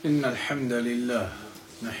إن الحمد لله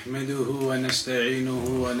نحمده ونستعينه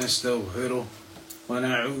ونستغفره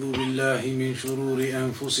ونعوذ بالله من شرور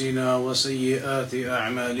أنفسنا وسيئات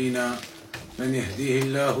أعمالنا من يهده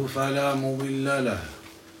الله فلا مضل له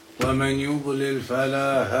ومن يضلل فلا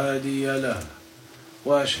هادي له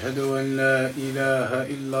وأشهد أن لا إله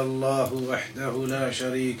إلا الله وحده لا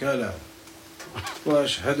شريك له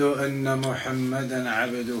وأشهد أن محمدا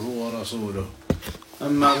عبده ورسوله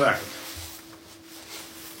أما بعد.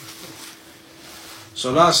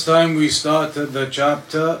 So last time we started the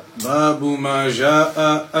chapter باب ما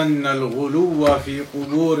جاء أن الغلو في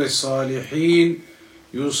قبور الصالحين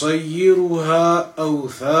يصيرها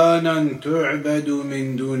أوثانا تعبد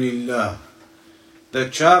من دون الله. The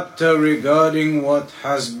chapter regarding what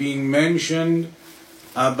has been mentioned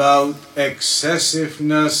about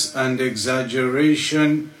excessiveness and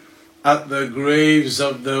exaggeration at the graves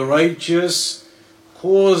of the righteous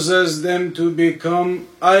causes them to become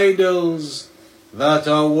idols that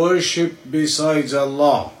are worshipped besides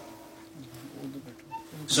Allah.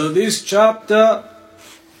 So this chapter,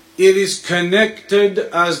 it is connected,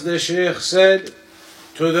 as the Shaykh said,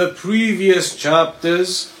 to the previous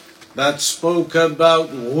chapters that spoke about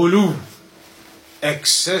ghulu,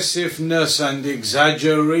 excessiveness and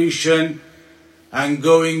exaggeration and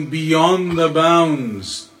going beyond the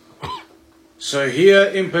bounds. So here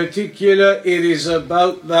in particular, it is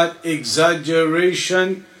about that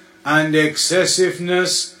exaggeration and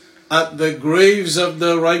excessiveness at the graves of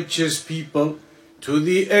the righteous people, to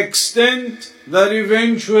the extent that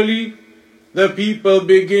eventually the people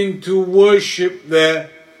begin to worship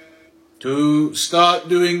there, to start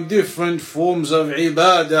doing different forms of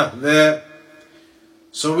ibadah there.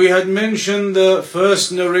 So we had mentioned the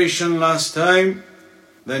first narration last time,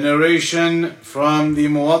 the narration from the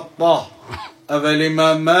Muadh of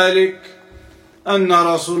Imam Malik, أن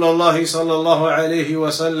رسول الله صلى الله عليه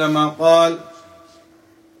وسلم قال: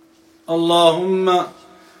 اللهم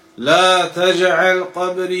لا تجعل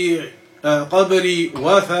قبري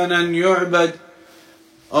وثنا يعبد.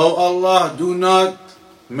 O Allah, do not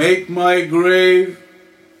make my grave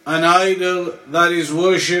an idol that is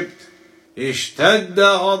worshipped. اشتد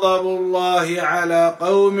غضب الله على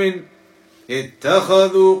قوم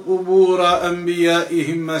اتخذوا قبور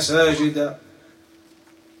أنبيائهم مساجدا.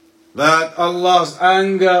 That Allah's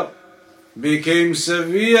anger became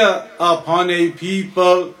severe upon a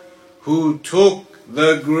people who took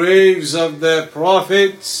the graves of their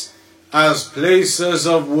prophets as places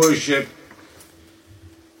of worship.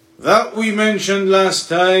 That we mentioned last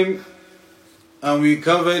time, and we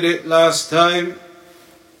covered it last time.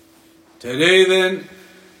 Today then,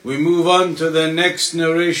 we move on to the next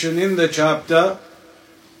narration in the chapter.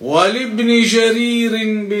 وَلِبْنِ جَرِيرٍ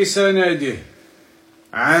بِسَنَدِهِ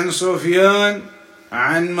عن سفيان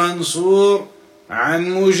عن منصور عن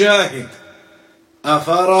مجاهد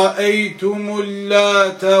أفرأيتم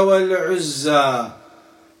اللات والعزى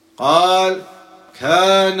قال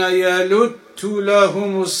كان يلت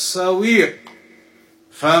لهم السويق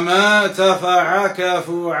فمات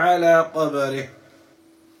فعكفوا على قبره.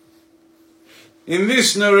 In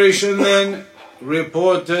this narration then,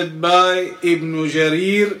 reported by Ibn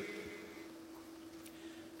Jarir,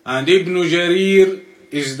 and Ibn Jarir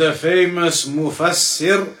is the famous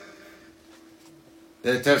Mufassir.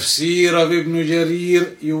 The tafsir of Ibn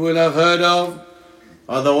Jarir you will have heard of,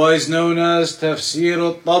 otherwise known as Tafsir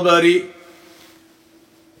al-Tabari.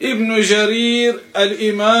 Ibn Jarir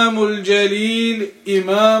al-Imam al-Jalil,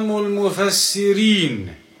 Imam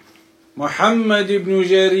al-Mufassirin, Muhammad ibn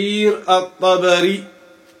Jarir al-Tabari,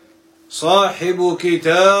 صاحب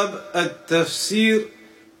كتاب التفسير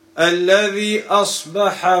الذي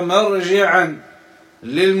أصبح مرجعا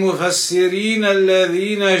للمفسرين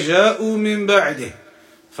الذين جاءوا من بعده،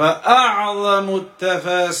 فأعظم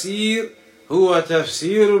التفاسير هو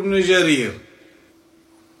تفسير ابن جرير.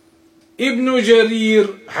 Ibn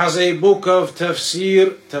Jarir has a book of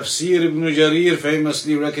tafsir, Tafsir Ibn Jarir,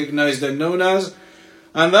 famously recognized and known as,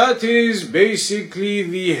 and that is basically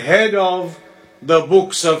the head of the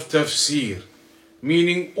books of tafsir,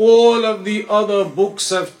 meaning all of the other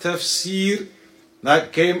books of tafsir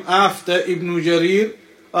that came after Ibn Jarir,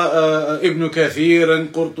 Ibn Kathir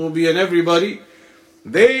and Qurtubi and everybody,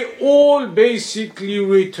 they all basically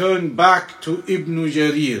return back to Ibn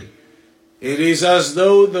Jarir. It is as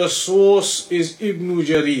though the source is Ibn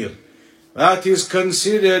Jarir. That is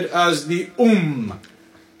considered as the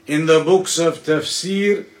in the books of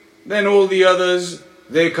tafsir. Then all the others,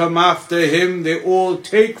 they come after him, they all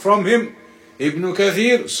take from him. Ibn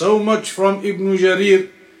Kathir, so much from Ibn Jarir.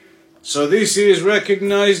 So this is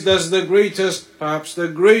recognized as the greatest, perhaps the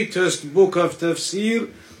greatest book of tafsir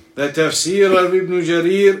the tafsir of Ibn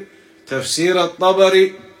Jarir, Tafsir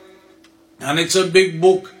at-Tabari, and it's a big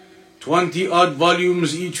book, 20 odd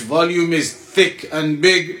volumes. Each volume is thick and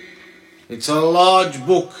big. It's a large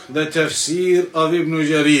book, the tafsir of Ibn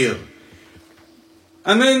Jarir.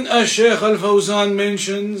 And then as Shaykh al-Fawzan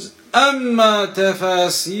mentions, أما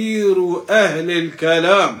تفاسير أهل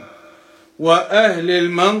الكلام وأهل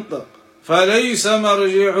المنطق فليس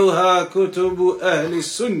مرجعها كتب أهل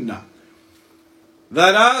السنة.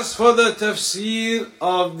 That as for the tafsir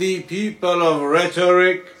of the people of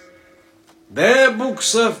rhetoric, their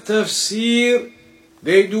books of tafsir,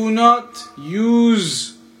 they do not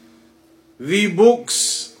use the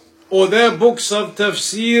books, or their books of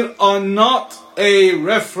tafsir are not a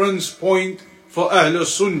reference point for Ahlul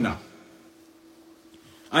Sunnah.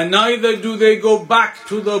 And neither do they go back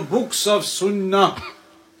to the books of Sunnah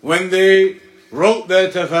when they wrote their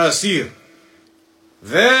tafsir.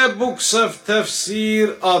 Their books of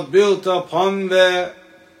tafsir are built upon their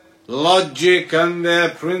logic and their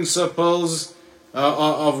principles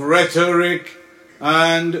of rhetoric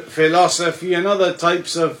and philosophy and other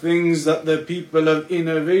types of things that the people of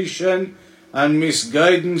innovation and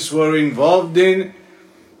misguidance were involved in.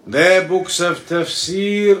 Their books of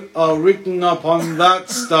tafsir are written upon that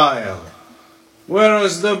style.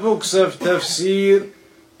 Whereas the books of tafsir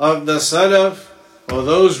of the Salaf, or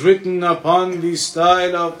those written upon the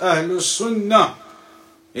style of Ahlul Sunnah,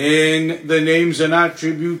 in the names and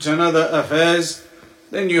attributes and other affairs,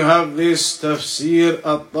 then you have this Tafsir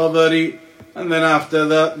at-Tabari, and then after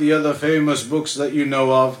that the other famous books that you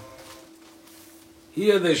know of.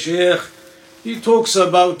 Here the Shaykh, he talks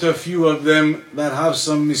about a few of them that have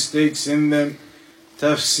some mistakes in them.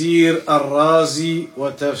 Tafsir al-Razi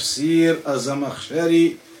wa Tafsir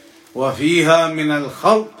al-Zamakhshari wa fiha min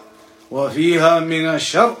al-Khalt wa fiha min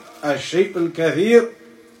al-Shar al-Shayb al-Kathir.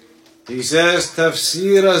 He says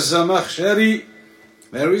Tafsir al-Zamakhshari,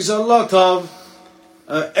 there is a lot of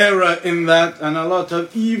error in that and a lot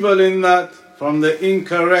of evil in that from the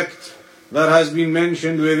incorrect that has been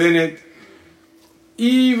mentioned within it.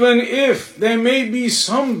 Even if there may be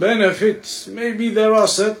some benefits, maybe there are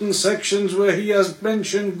certain sections where he has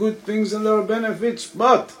mentioned good things and there are benefits,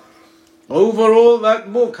 but overall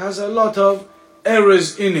that book has a lot of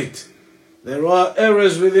errors in it. There are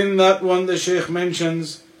errors within that one the Shaykh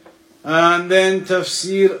mentions. And then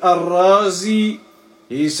Tafsir al-Razi,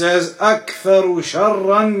 he says, أكثر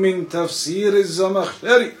شرا من تفسير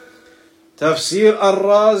الزمخشري. Tafsir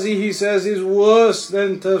al-Razi, he says, is worse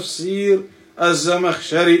than Tafsir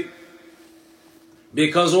al-Zamakhshari.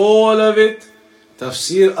 Because all of it,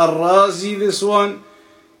 Tafsir al-Razi, this one,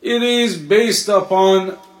 it is based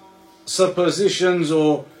upon suppositions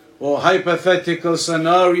or hypothetical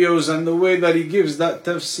scenarios, and the way that he gives that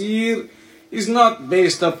tafsir is not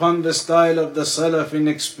based upon the style of the Salaf in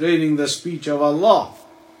explaining the speech of Allah.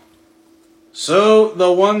 So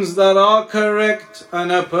the ones that are correct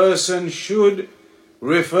and a person should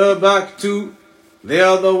refer back to, they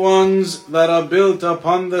are the ones that are built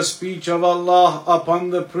upon the speech of Allah, upon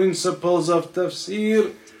the principles of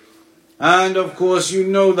tafsir. And of course you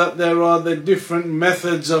know that there are the different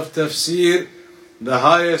methods of tafsir. The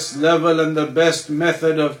highest level and the best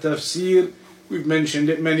method of tafsir, we've mentioned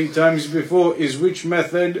it many times before, is which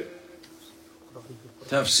method?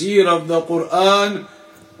 Tafsir of the Quran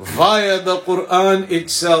via the Quran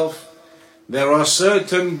itself. There are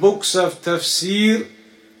certain books of tafsir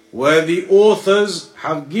where the authors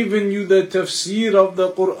have given you the tafsir of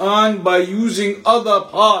the Quran by using other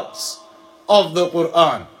parts of the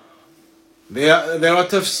Quran. There are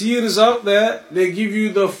tafsirs out there, they give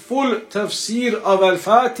you the full tafsir of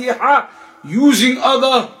Al-Fatiha using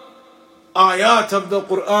other ayat of the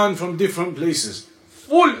Quran from different places.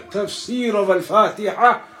 Full tafsir of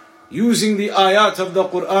Al-Fatiha using the ayat of the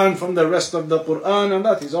Quran from the rest of the Quran, and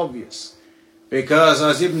that is obvious. Because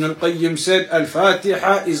as Ibn al-Qayyim said,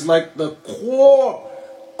 Al-Fatiha is like the core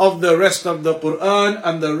of the rest of the Quran,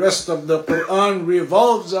 and the rest of the Quran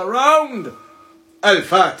revolves around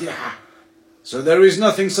Al-Fatiha. So there is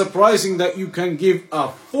nothing surprising that you can give a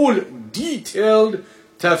full detailed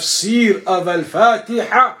tafsir of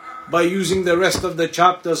Al-Fatiha by using the rest of the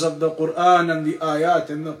chapters of the Quran and the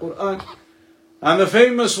ayat in the Quran. And the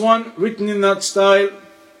famous one written in that style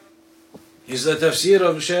is the tafsir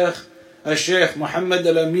of Shaykh Muhammad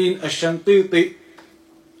al-Amin al-Shanqiti,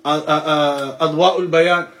 Adwa'ul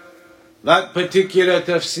Bayan. That particular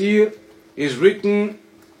tafsir is written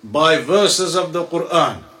by verses of the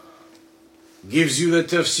Quran. Gives you the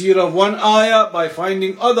tafsir of one ayah by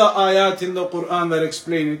finding other ayat in the Quran that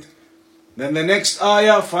explain it. Then the next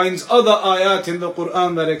ayah finds other ayat in the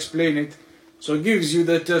Quran that explain it. So it gives you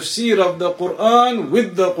the tafsir of the Quran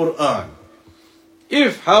with the Quran.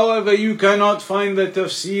 If, however, you cannot find the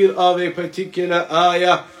tafsir of a particular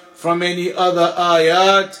ayah from any other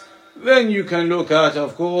ayat, then you can look at,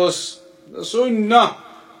 of course, the sunnah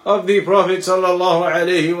of the Prophet sallallahu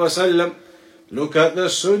alaihi wasallam. Look at the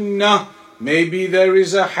sunnah. Maybe there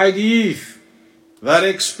is a hadith that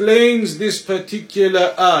explains this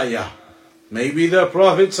particular ayah. Maybe the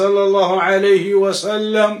Prophet sallallahu alaihi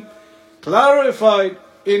wasallam clarified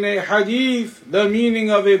in a hadith the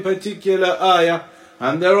meaning of a particular ayah.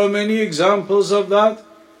 And there are many examples of that,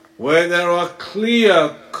 where there are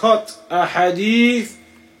clear-cut ahadith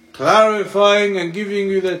clarifying and giving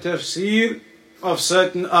you the tafsir of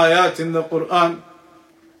certain ayat in the Quran.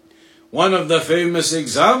 One of the famous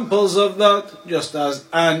examples of that, just as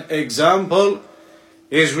an example,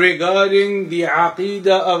 is regarding the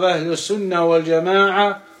aqidah of Ahl Sunnah wal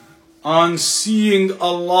Jama'ah on seeing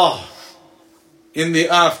Allah in the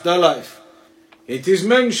afterlife. It is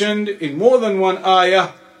mentioned in more than one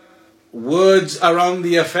ayah, words around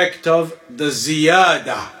the effect of the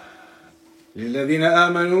ziyada. لِلَّذِينَ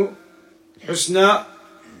آمَنُوا husna,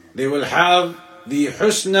 they will have the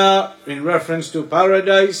husna in reference to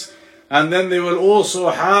paradise, and then they will also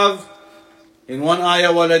have in one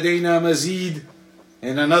ayah وَلَدَيْنَا mazid,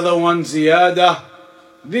 in another one ziyada.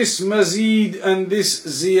 This mazid and this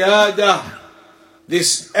ziyada,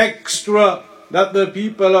 this extra that the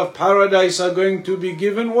people of paradise are going to be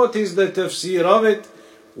given, what is the tafsir of it?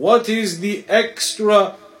 What is the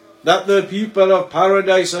extra that the people of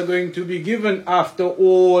paradise are going to be given after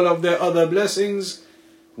all of their other blessings?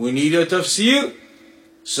 We need a tafsir.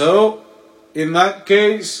 So, in that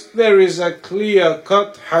case, there is a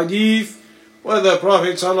clear-cut hadith where the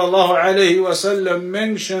Prophet ﷺ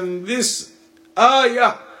mentioned this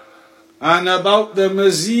ayah and about the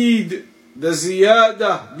mazid, the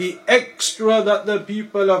ziyada, the extra that the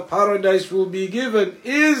people of paradise will be given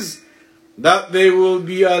is that they will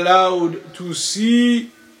be allowed to see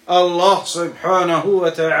Allah subhanahu wa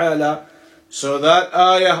ta'ala. So that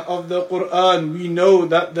ayah of the Quran, we know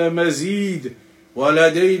that the mazid,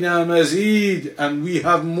 وَلَدَيْنَا mazid, and we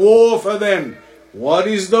have more for them. What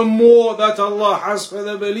is the more that Allah has for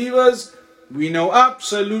the believers? We know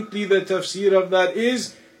absolutely the tafsir of that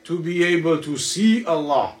is to be able to see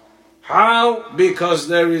Allah. How? Because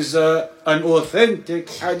there is an authentic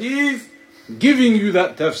hadith giving you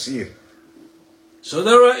that tafsir. So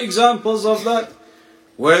there are examples of that,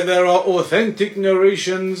 where there are authentic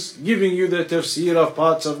narrations giving you the tafsir of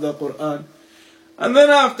parts of the Quran. And then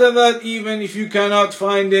after that, even if you cannot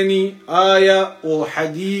find any ayah or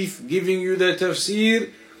hadith giving you the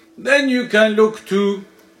tafsir, then you can look to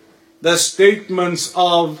the statements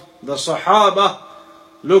of the Sahaba.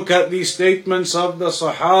 Look at the statements of the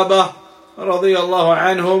Sahaba radiyallahu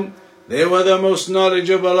anhum. They were the most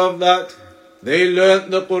knowledgeable of that. They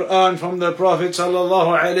learnt the Quran from the Prophet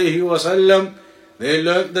sallallahu alaihi wasallam. They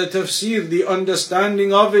learnt the tafsir, the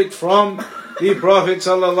understanding of it from the Prophet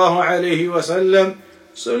sallallahu alaihi wasallam.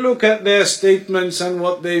 So look at their statements and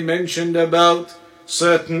what they mentioned about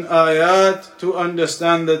certain ayat to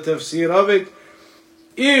understand the tafsir of it.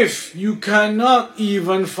 If you cannot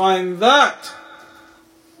even find that,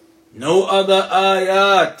 no other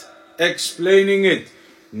ayat explaining it,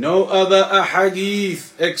 no other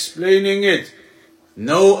ahadith explaining it,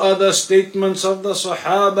 no other statements of the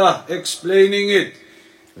Sahaba explaining it,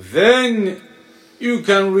 then you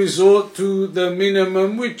can resort to the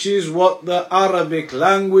minimum, which is what the Arabic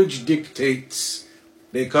language dictates.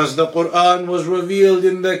 Because the Quran was revealed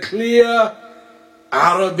in the clear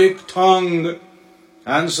Arabic tongue.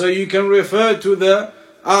 And so you can refer to the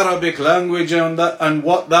Arabic language and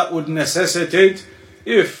what that would necessitate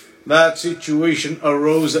if that situation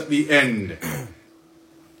arose at the end.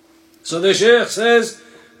 So the Shaykh says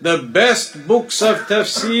the best books of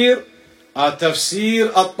tafsir are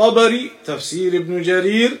Tafsir-at Tabari, Tafsir ibn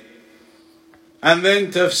Jarir, and then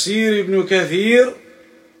Tafsir ibn Kathir.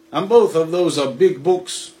 And both of those are big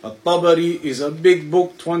books. At-Tabari is a big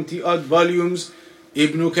book, 20 odd volumes.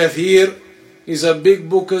 Ibn Kathir is a big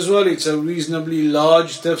book as well. It's a reasonably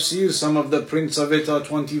large tafsir. Some of the prints of it are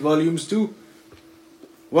 20 volumes too.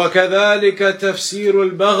 وَكَذَلِكَ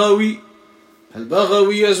تَفْسِيرُ الْبَغَوِي,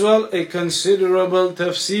 Al-Baghawi as well, a considerable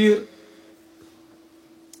tafsir.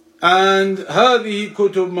 And هذه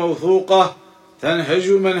كتب موثوقة تنهج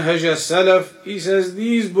منهج السلف. He says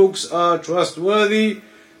these books are trustworthy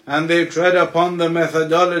and they tread upon the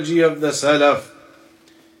methodology of the Salaf.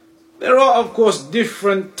 There are, of course,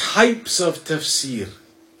 different types of tafsir.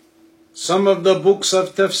 Some of the books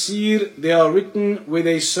of tafsir, they are written with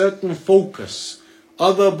a certain focus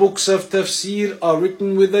Other books of tafsir are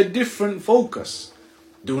written with a different focus.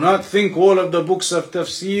 Do not think all of the books of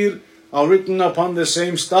tafsir are written upon the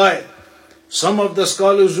same style. Some of the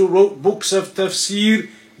scholars who wrote books of tafsir,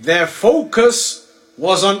 their focus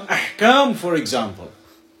was on ahkam, for example.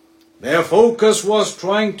 Their focus was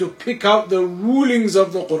trying to pick out the rulings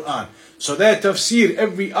of the Quran. So their tafsir,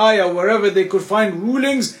 every ayah, wherever they could find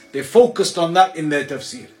rulings, they focused on that in their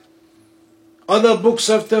tafsir. Other books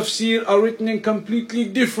of tafsir are written in completely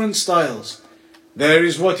different styles. There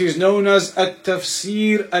is what is known as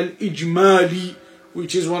at-tafsir al-ijmali,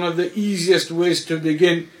 which is one of the easiest ways to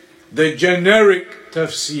begin, the generic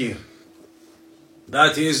tafsir.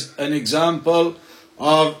 That is an example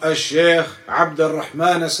of Shaykh Abd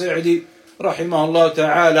al-Rahman al-Sa'di, rahimahullah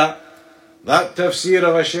ta'ala. That tafsir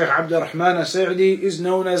of Shaykh Abd al-Rahman al-Sa'di is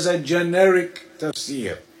known as a generic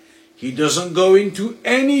tafsir. He doesn't go into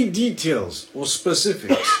any details or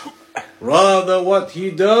specifics. Rather, what he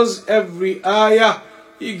does, every ayah,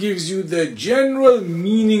 he gives you the general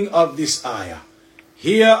meaning of this ayah.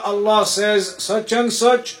 Here Allah says such and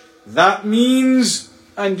such, that means,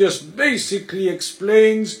 and just basically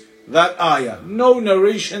explains that ayah. No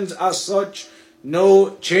narrations as such,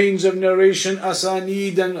 no chains of narration,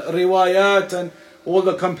 asanid and riwayat and all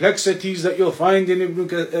the complexities that you'll find in Ibn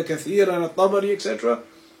Kathir and At-Tabari, etc.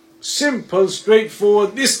 Simple,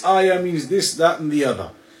 straightforward. This ayah means this, that and the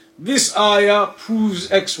other. This ayah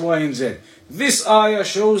proves X, Y and Z. This ayah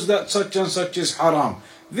shows that such and such is haram.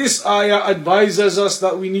 This ayah advises us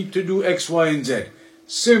that we need to do X, Y and Z.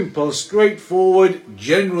 Simple, straightforward,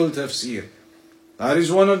 general tafsir. That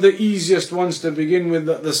is one of the easiest ones to begin with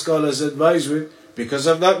that the scholars advise with because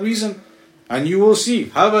of that reason. And you will see,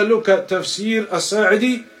 have a look at Tafsir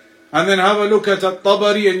as-Sa'di and then have a look at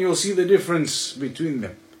At-Tabari and you'll see the difference between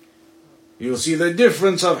them. You'll see the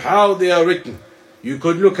difference of how they are written. You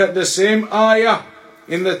could look at the same ayah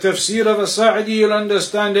in the Tafsir of as-Sa'di, you'll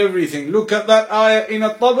understand everything. Look at that ayah in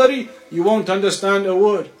At-Tabari, you won't understand a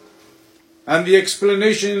word. And the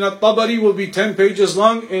explanation in At-Tabari will be 10 pages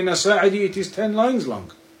long, in as-Sa'di it is 10 lines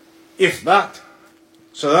long. If that.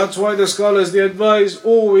 So that's why the scholars, they advise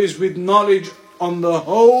always with knowledge on the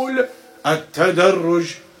whole,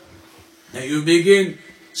 at-tadarruj. That you begin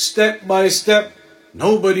step by step.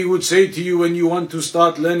 Nobody would say to you when you want to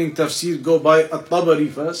start learning tafsir, go by At-Tabari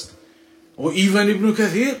first. Or even Ibn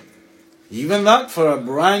Kathir. Even that, for a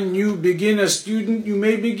brand new beginner student, you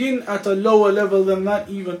may begin at a lower level than that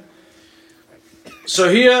even. So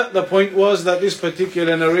here the point was that this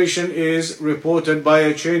particular narration is reported by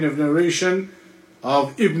a chain of narration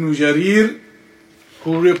of Ibn Jarir,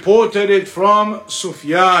 who reported it from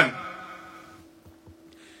Sufyan.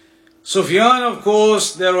 Sufyan, of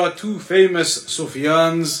course, there are two famous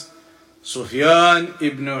Sufyans, Sufyan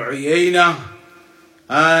ibn Uyayna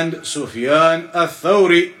and Sufyan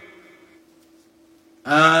al-Thawri.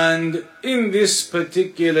 And in this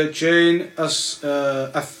particular chain,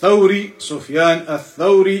 al-Thawri, Sufyan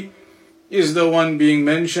al-Thawri is the one being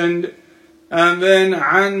mentioned. And then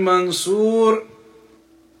An Mansur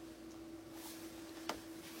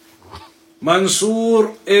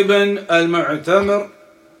ibn al-Mu'tamir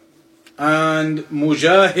and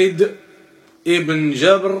Mujahid ibn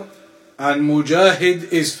Jabr. And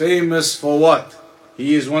Mujahid is famous for what?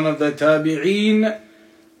 He is one of the tabi'een,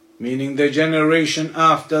 meaning the generation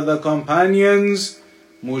after the companions.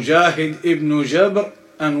 Mujahid ibn Jabr.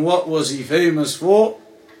 And what was he famous for?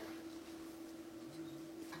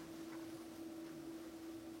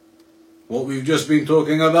 What we've just been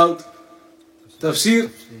talking about,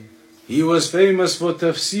 tafsir. He was famous for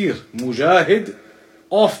tafsir. Mujahid,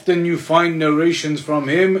 often you find narrations from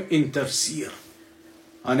him in tafsir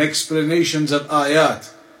and explanations of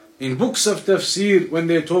ayat. In books of tafsir, when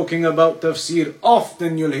they're talking about tafsir,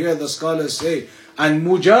 often you'll hear the scholars say, and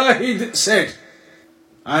Mujahid said,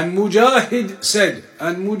 and Mujahid said,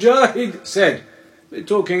 and Mujahid said. They're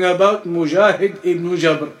talking about Mujahid ibn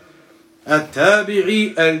Jabr,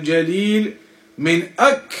 التابعي الجليل من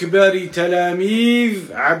أكبر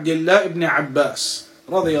تلاميذ عبد الله ibn Abbas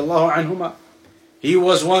رضي الله عنهما. He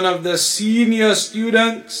was one of the senior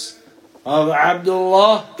students of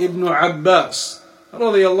Abdullah ibn Abbas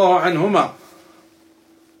رضي الله عنهما.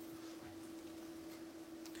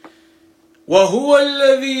 وهو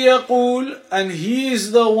الذي يقول, and he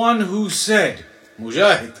is the one who said,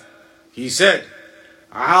 Mujahid, he said,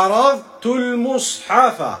 عرضت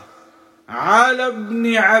المصحف على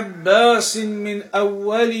ابن عباس من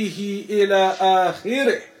أوله إلى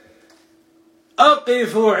آخره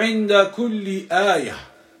أقف عند كل آية.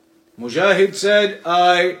 Mujahid said,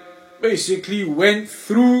 I basically went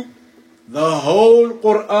through the whole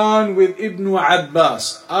Quran with Ibn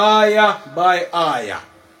Abbas, ayah by ayah.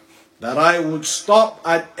 That I would stop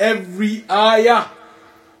at every ayah,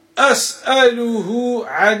 أسأله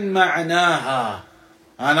عن معناها,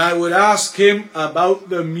 and I would ask him about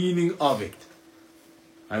the meaning of it.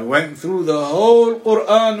 I went through the whole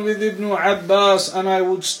Quran with Ibn Abbas and I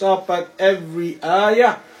would stop at every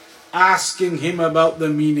ayah asking him about the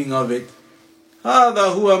meaning of it.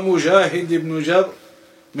 هذا هو مجاهد بن جبر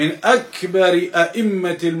من أكبر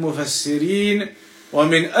أئمة المفسرين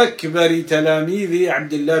ومن أكبر تلاميذ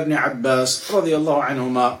عبد الله بن عباس رضي الله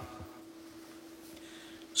عنهما.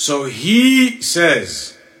 So he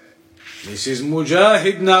says, this is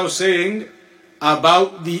Mujahid now saying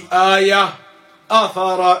about the ayah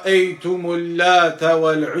أَفَرَأَيْتُمُ اللَّاتَ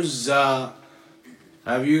وَالْعُزَّى.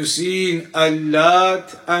 Have you seen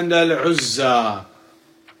Al-Lat and Al-Uzza?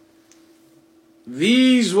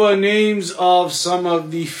 These were names of some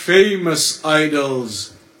of the famous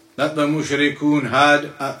idols that the mushrikun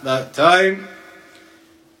had at that time.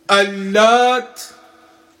 Al-Lat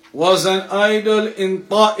was an idol in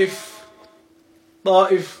Ta'if.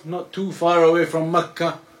 Ta'if, not too far away from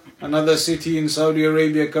Mecca, another city in Saudi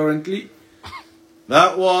Arabia currently.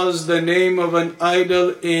 That was the name of an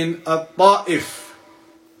idol in Ta'if.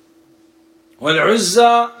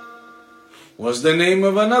 Wal-Uzza was the name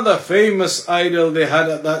of another famous idol they had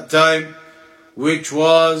at that time, which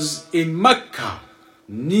was in Mecca,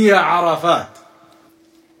 near Arafat.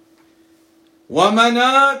 Wa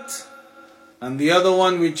Manat, and the other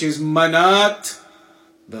one which is Manat,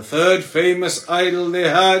 the third famous idol they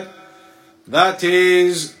had, that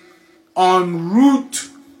is en route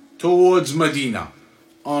towards Medina.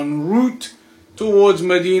 En route towards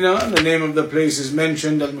Medina, and the name of the place is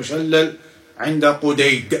mentioned, Al-Mushallal عند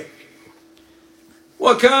قديد.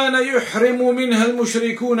 وكان يحرم منها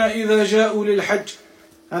المشركون إذا جاءوا للحج.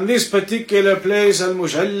 And this particular place,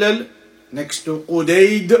 Al-Mushallal, next to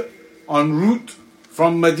Qudayd, en route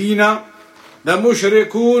from Medina, the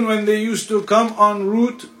mushrikun, when they used to come en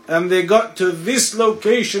route and they got to this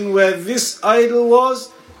location where this idol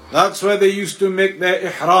was, that's where they used to make their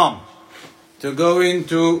ihram to go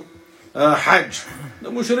into Hajj.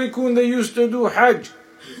 The mushrikun, they used to do Hajj,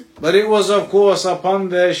 but it was of course upon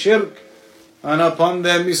their shirk and upon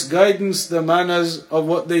their misguidance, the manners of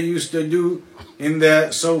what they used to do in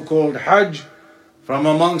their so-called Hajj. From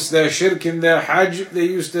amongst their shirk in their Hajj, they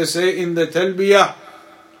used to say in the Talbiyah,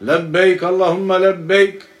 لبيك اللهم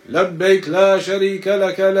لبيك لبيك لا شريك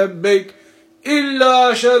لك لبيك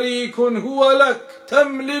إلا شريك هو لك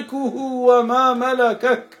تملكه وما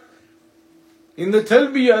ملكك. In the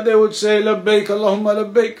Talbiyah they would say لبيك اللهم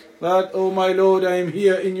لبيك, that, oh my Lord, I am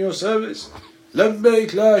here in your service.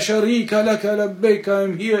 لبيك لا شريك لك لبيك, I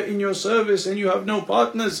am here in your service and you have no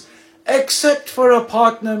partners, except for a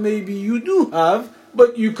partner maybe you do have,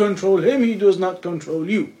 but you control him, he does not control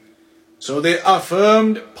you. So they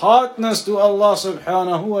affirmed partners to Allah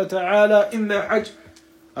subhanahu wa ta'ala in their Hajj,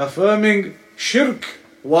 affirming shirk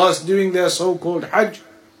whilst doing their so-called Hajj.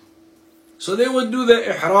 So they would do their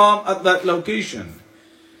ihram at that location.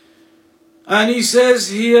 And he says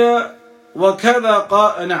here, وَكَذَا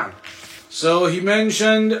قَالَ نعم. So he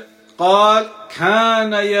mentioned, قال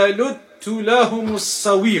كان يلت لهم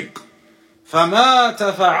السويق فمات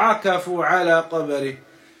فعكفوا على قبره.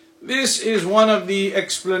 This is one of the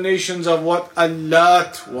explanations of what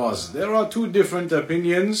Al-Lat was. There are two different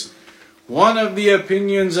opinions. One of the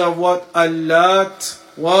opinions of what Al-Lat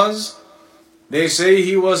was, they say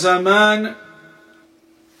he was a man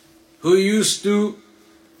who used to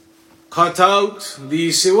cut out the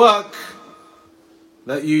siwak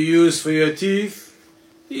that you use for your teeth.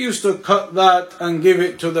 He used to cut that and give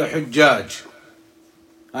it to the Hujjaj.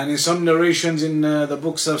 And in some narrations in the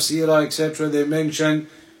books of Sirah, etc., they mention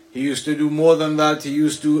he used to do more than that. He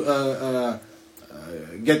used to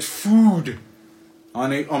get food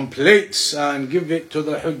on plates and give it to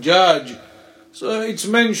the Hujjaj. So it's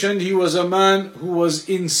mentioned he was a man who was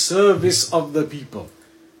in service of the people.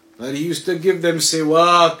 That he used to give them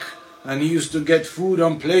siwak and he used to get food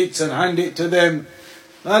on plates and hand it to them.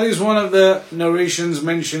 That is one of the narrations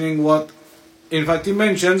mentioning what, in fact he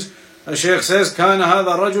mentions, the Shaykh says, كان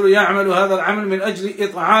هذا الرجل يعمل هذا العمل من أجل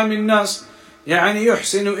إطعام الناس, يعني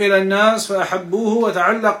يحسن إلى الناس فأحبوه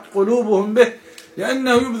وتعلق قلوبهم به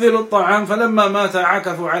لأنه يبذل الطعام فلما مات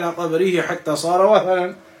عكفوا على قبره حتى صار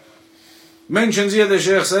وثنا. Mentions here, the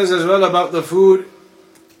Shaykh says as well about the food,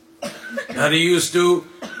 that he used to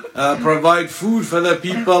provide food for the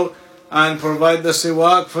people and provide the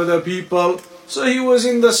siwak for the people. So he was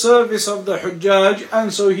in the service of the Hujjaj,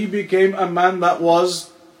 and so he became a man that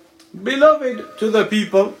was beloved to the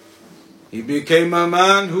people. He became a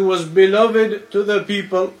man who was beloved to the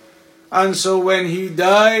people. And so when he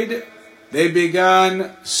died, they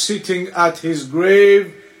began sitting at his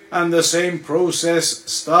grave, and the same process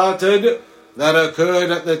started that occurred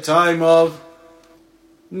at the time of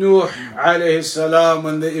Nuh alayhi salam.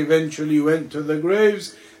 When they eventually went to the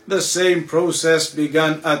graves, the same process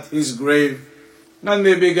began at his grave. And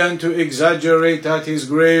they began to exaggerate at his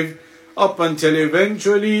grave up until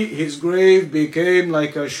eventually his grave became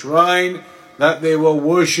like a shrine that they were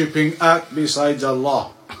worshipping at besides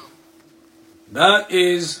Allah. That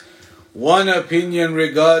is one opinion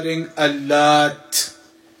regarding Allat.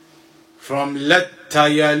 From Latta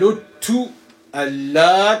Yaluttu,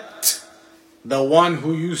 Allat, the one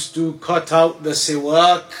who used to cut out the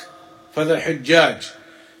siwak for the Hujjaj.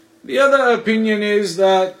 The other opinion is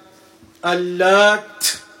that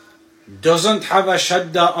Allat doesn't have a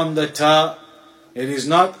shadda on the ta. It is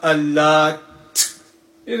not Allat.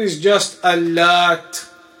 It is just Allat.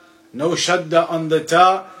 No shadda on the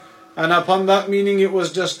ta. And upon that meaning it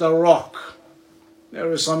was just a rock. There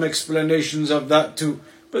are some explanations of that too.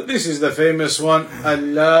 But this is the famous one,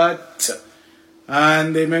 Allat.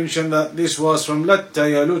 And they mentioned that this was from Latta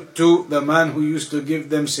Yaluttu, the man who used to give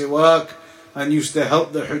them siwak and used to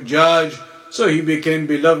help the Hujjaj. So he became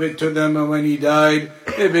beloved to them, and when he died,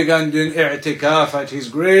 they began doing i'tikaf at his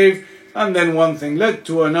grave. And then one thing led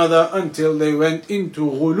to another until they went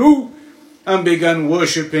into ghulu and began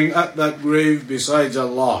worshipping at that grave besides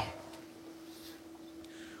Allah.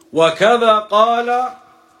 وكذا قال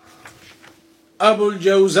أبو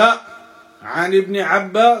الجوزاء عن ابن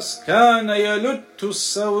عباس كان يلت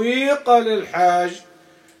السويق للحاج.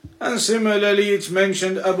 And similarly it's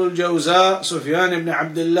mentioned Abu al-Jawza, Sufyan ibn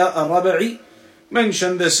Abdullah al-Rabi'i,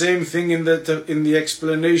 mentioned the same thing in the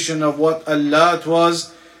explanation of what Allat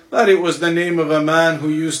was, that it was the name of a man who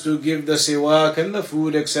used to give the siwak and the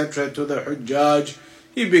food etc. to the Hujjaj.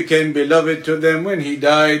 He became beloved to them. When he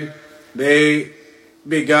died, they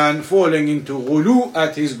began falling into ghulu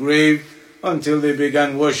at his grave until they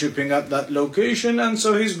began worshipping at that location, and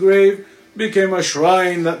so his grave became a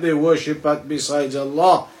shrine that they worship at besides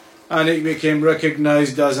Allah, and it became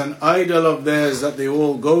recognized as an idol of theirs that they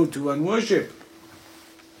all go to and worship.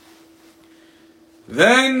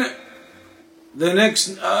 Then the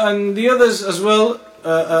next, and the others as well,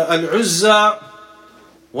 Al-Uzza.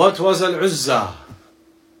 What was Al-Uzza?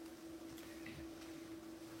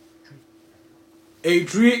 A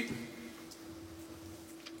tree.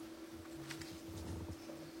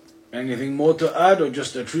 Anything more to add, or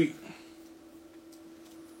just a tree?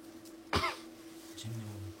 A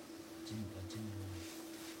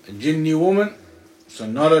jinni woman. So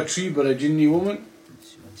not a tree, but a jinni woman.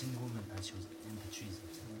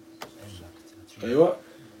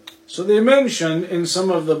 So they mention in some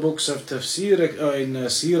of the books of tafsir, in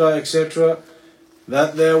Sirah, etc.,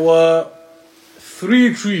 that there were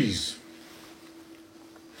 3 trees.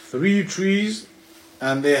 3 trees,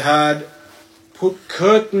 and they had put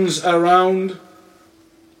curtains around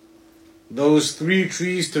those 3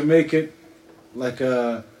 trees to make it like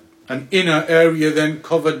an inner area, then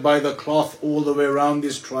covered by the cloth all the way around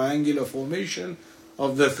this triangular formation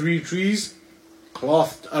of the 3 trees,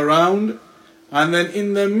 clothed around. And then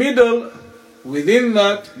in the middle, within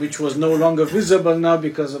that, which was no longer visible now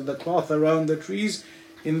because of the cloth around the trees,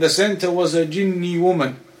 in the center was a jinni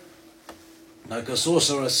woman, like a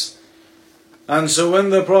sorceress. And so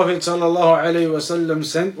when the Prophet ﷺ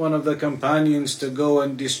sent one of the companions to go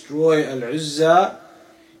and destroy Al-Uzza,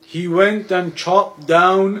 he went and chopped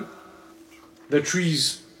down the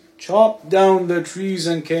trees. Chopped down the trees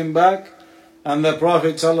and came back. And the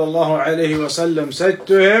Prophet ﷺ said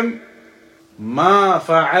to him, "Ma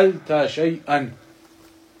fa'alta shay'an."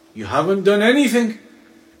 You haven't done anything.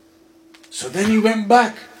 So then he went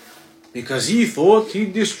back, because he thought he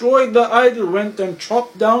destroyed the idol, went and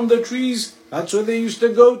chopped down the trees. That's where they used to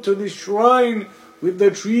go, to this shrine with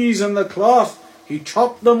the trees and the cloth. He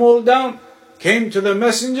chopped them all down. Came to the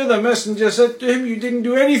messenger said to him, "You didn't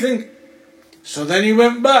do anything." So then he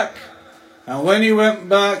went back. And when he went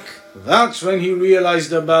back, that's when he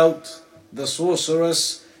realized about the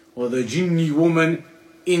sorceress or the jinni woman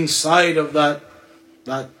inside of that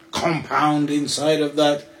compound, inside of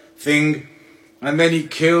that thing. And then he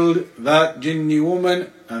killed that jinni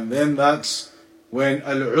woman, and then that's when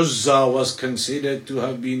Al-Uzza was considered to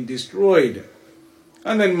have been destroyed.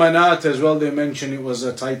 And then Manat as well, they mention it was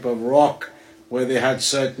a type of rock where they had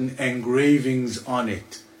certain engravings on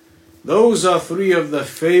it. Those are 3 of the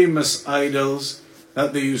famous idols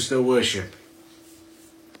that they used to worship.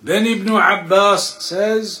 Then Ibn Abbas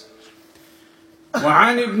says,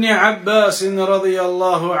 وعن ابن عباس رضي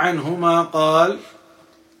الله عنهما قال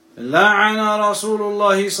لعن رسول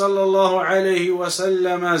الله صلى الله عليه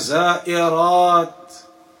وسلم زائرات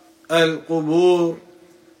القبور.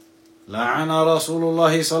 لعن رسول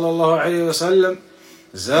الله صلى الله عليه وسلم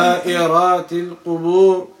زائرات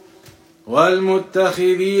القبور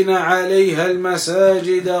والمتخذين عليها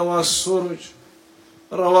المساجد والسرج.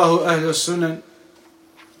 رواه أهل السنن.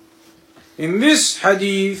 In this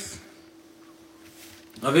hadith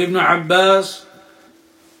of Ibn Abbas,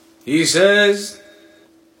 he says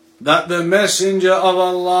that the Messenger of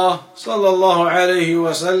Allah sallallahu alayhi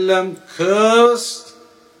wasallam cursed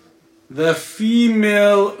the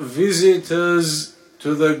female visitors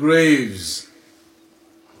to the graves.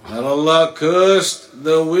 That Allah cursed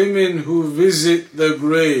the women who visit the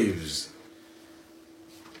graves.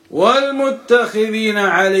 وَالْمُتَّخِذِينَ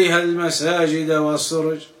عَلَيْهَا الْمَسَاجِدَ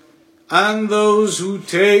وَالسُّرُجَ, and those who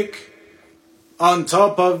take on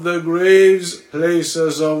top of the graves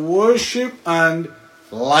places of worship and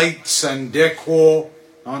lights and decor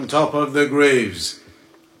on top of the graves.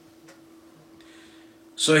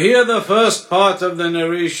 So here the first part of the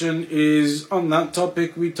narration is on that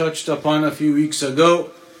topic we touched upon a few weeks ago,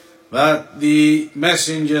 that the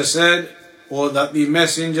messenger said, or that the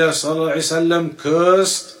messenger sallallahu alaihi wasallam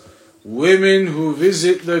cursed women who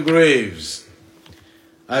visit the graves.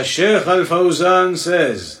 Al-Shaykh Al-Fawzan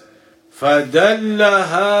says, فدل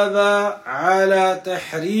هذا على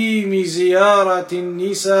تحريم زيارة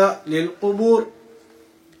النساء للقبور.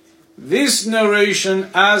 This narration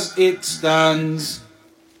as it stands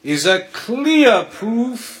is a clear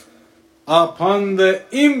proof upon the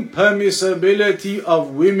impermissibility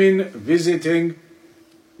of women visiting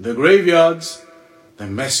the graveyards. The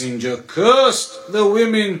messenger cursed the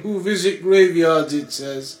women who visit graveyards, it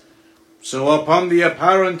says. So upon the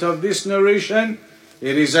apparent of this narration,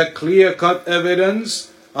 it is a clear-cut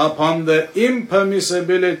evidence upon the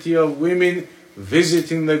impermissibility of women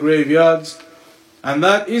visiting the graveyards. And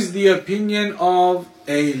that is the opinion of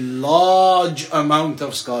a large amount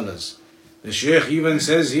of scholars. The Shaykh even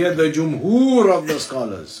says here, the jumhur of the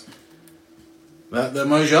scholars, that the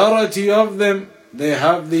majority of them, they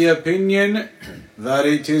have the opinion that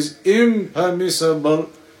it is impermissible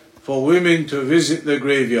for women to visit the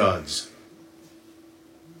graveyards.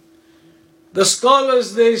 The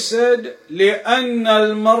scholars, they said, لأن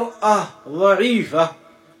المرأة ضعيفة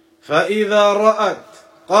فإذا رأت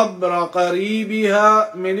قبر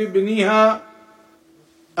قريبها من ابنها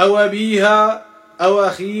أو أبيها أو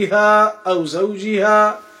أخيها أو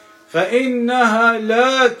زوجها فإنها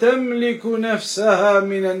لا تملك نفسها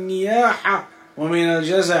من النياحة ومن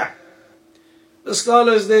الجزع. The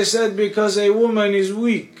scholars, they said, because a woman is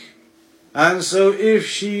weak, and so if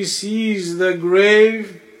she sees the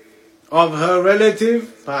grave of her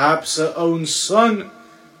relative, perhaps her own son,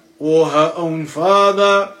 or her own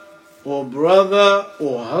father, or brother,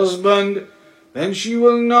 or husband, then she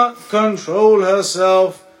will not control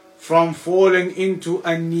herself from falling into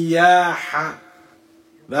a niyaha,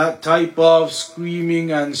 that type of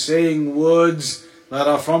screaming and saying words that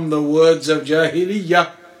are from the words of jahiliyyah,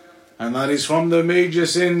 and that is from the major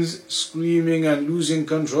sins, screaming and losing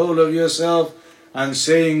control of yourself and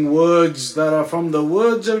saying words that are from the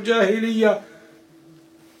words of jahiliyyah.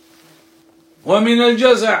 وَمِنَ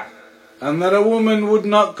الْجَزَعِ, and that a woman would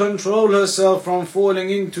not control herself from falling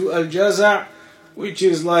into al-jaza', which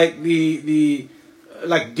is like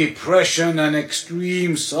like depression and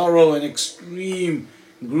extreme sorrow and extreme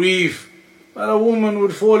grief. But a woman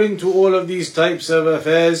would fall into all of these types of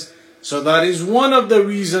affairs. So that is one of the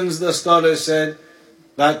reasons the scholars said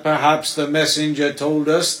that perhaps the messenger told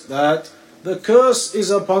us that the curse is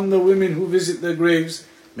upon the women who visit the graves.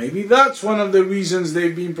 Maybe that's one of the reasons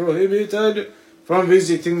they've been prohibited from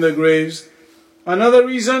visiting the graves. Another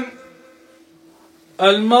reason,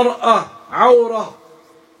 المرأة عورة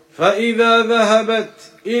فإذا ذهبت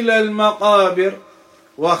إلى المقابر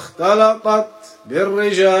واختلطت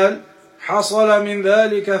بالرجال حصل من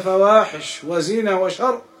ذلك فواحش وزنا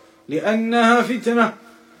وشر لأنها فتنة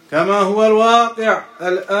كما هو الواقع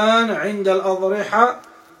الآن عند الأضرحة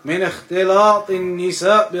من اختلاط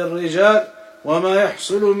النساء بالرجال وما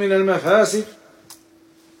يحصل من المفاسد.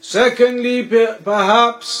 Secondly,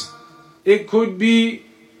 perhaps it could be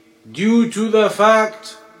due to the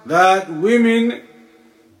fact that women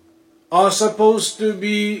are supposed to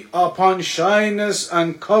be upon shyness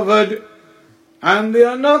and covered, and they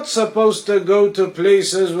are not supposed to go to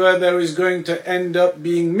places where there is going to end up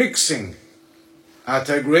being mixing. At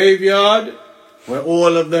a graveyard, where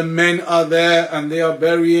all of the men are there and they are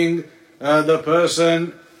burying the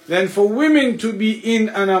person, then for women to be in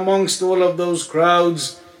and amongst all of those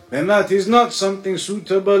crowds, then that is not something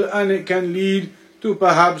suitable, and it can lead to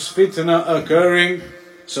perhaps fitna occurring.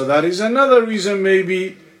 So that is another reason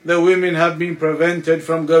maybe the women have been prevented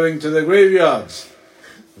from going to the graveyards.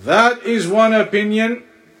 That is one opinion.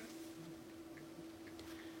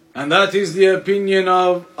 And that is the opinion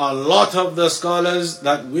of a lot of the scholars,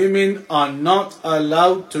 that women are not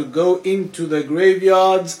allowed to go into the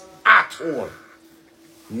graveyards at all.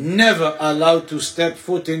 Never allowed to step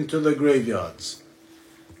foot into the graveyards.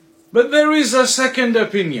 But there is a second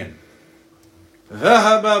opinion.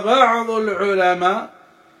 ذهب بعض العلماء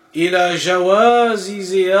إلى جواز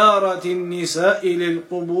زيارة النساء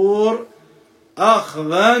للقبور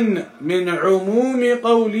أخذا من عموم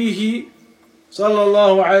قوله صلى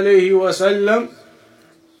الله عليه وسلم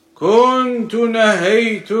كنت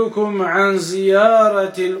نهيتكم عن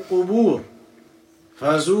زيارة القبور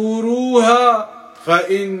فزوروها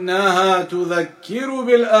فإنها تذكر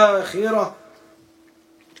بالآخرة.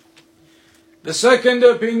 The second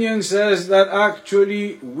opinion says that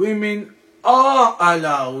actually women are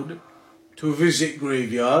allowed to visit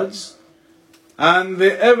graveyards, and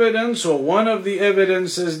the evidence, or one of the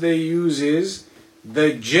evidences they use, is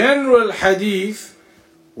the general hadith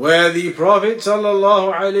where the Prophet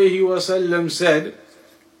ﷺ said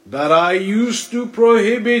that I used to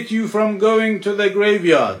prohibit you from going to the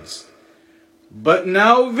graveyards, but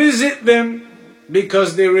now visit them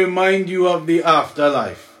because they remind you of the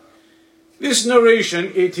afterlife. This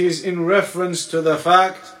narration, it is in reference to the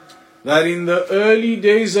fact that in the early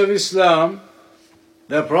days of Islam,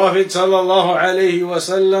 the Prophet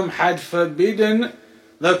ﷺ had forbidden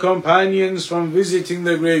the companions from visiting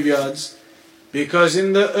the graveyards, because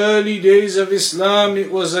in the early days of Islam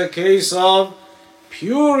it was a case of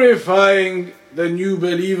purifying the new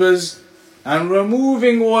believers and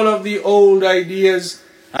removing all of the old ideas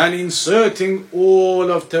and inserting all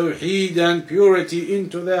of Tawheed and purity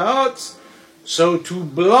into their hearts. So to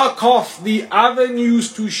block off the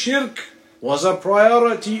avenues to shirk was a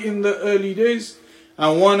priority in the early days.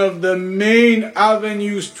 And one of the main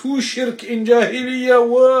avenues to shirk in Jahiliyyah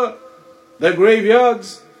were the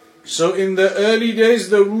graveyards. So in the early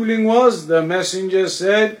days the ruling was, the Messenger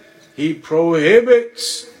said, he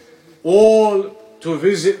prohibits all to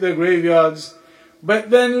visit the graveyards.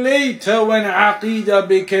 But then later, when Aqidah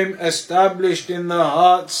became established in the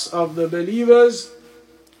hearts of the believers,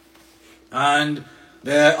 and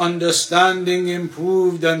their understanding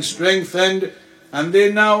improved and strengthened, and they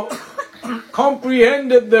now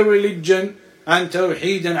comprehended the religion and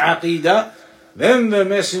Tawheed and Aqidah, then the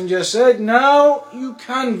Messenger said, now you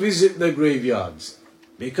can visit the graveyards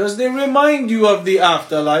because they remind you of the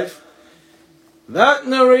afterlife. That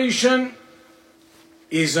narration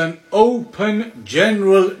is an open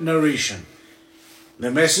general narration. The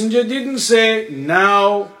Messenger didn't say,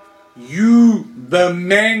 now you, the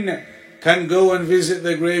men, can go and visit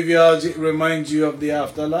the graveyards, it reminds you of the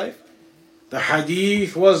afterlife. The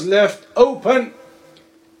hadith was left open.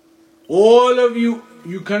 All of you,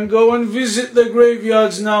 you can go and visit the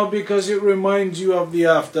graveyards now because it reminds you of the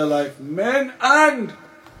afterlife. Men and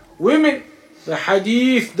women. The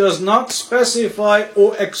hadith does not specify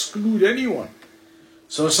or exclude anyone.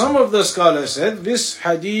 So some of the scholars said this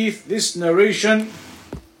hadith, this narration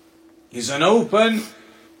is an open,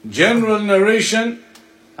 general narration,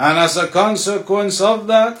 and as a consequence of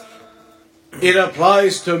that, it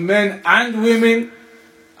applies to men and women,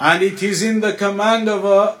 and it is in the command of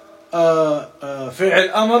a fi'l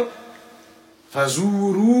amr,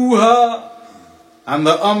 فَزُورُوهَا, and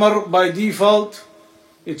the amr by default,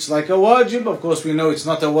 it's like a wajib. Of course we know it's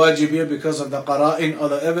not a wajib here because of the qara'in or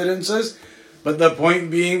the evidences, but the point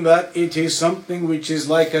being that it is something which is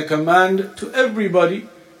like a command to everybody.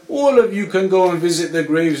 All of you can go and visit the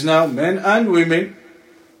graves now, men and women.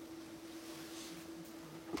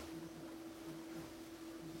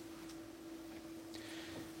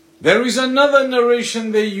 There is another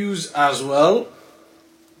narration they use as well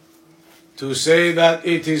to say that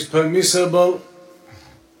it is permissible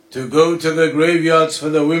to go to the graveyards for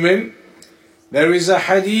the women. There is a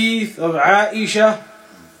hadith of Aisha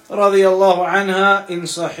radiyallahu anha in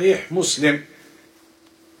Sahih Muslim,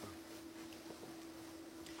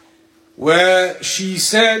 where she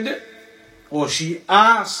said, or she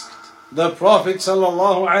asked the Prophet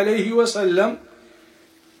sallallahu alaihi wasallam,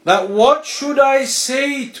 that what should I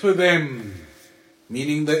say to them?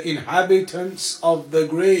 Meaning the inhabitants of the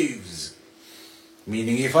graves.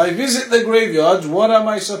 Meaning if I visit the graveyards, what am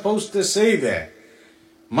I supposed to say there?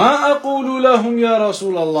 ما أقول لهم يا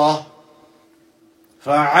رسول الله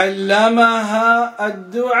فعلمها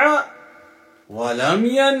الدعاء ولم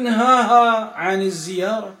ينهها عن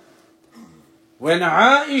الزيارة. When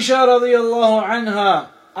Aisha radiyallahu anha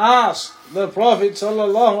asked the Prophet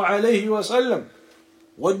sallallahu alayhi wasallam,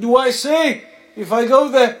 what do I say? if I go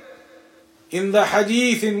there. In the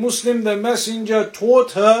hadith in Muslim, the messenger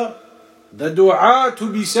taught her the dua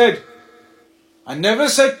to be said. I never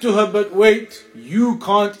said to her, but wait, you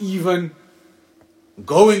can't even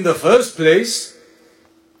go in the first place.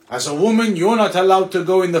 As a woman, you're not allowed to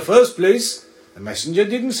go in the first place. The messenger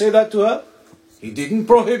didn't say that to her. He didn't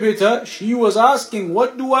prohibit her. She was asking,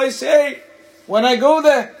 what do I say when I go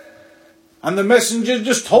there? And the messenger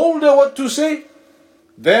just told her what to say,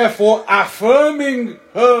 therefore affirming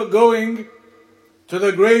her going to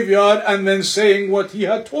the graveyard and then saying what he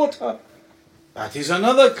had taught her. That is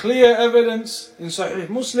another clear evidence in Sahih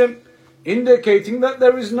Muslim indicating that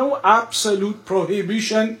there is no absolute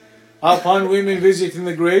prohibition upon women visiting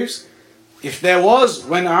the graves. If there was,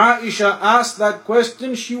 when Aisha asked that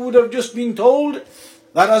question, she would have just been told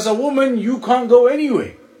that as a woman you can't go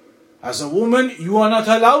anyway. As a woman you are not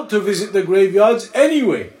allowed to visit the graveyards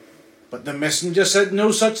anyway. But the messenger said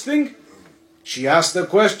no such thing. She asked the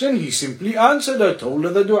question, he simply answered her, told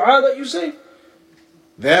her the dua that you say.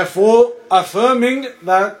 Therefore, affirming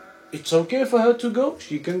that it's okay for her to go.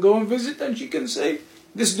 She can go and visit and she can say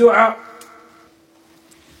this dua.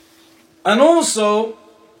 And also,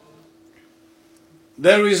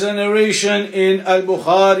 there is a narration in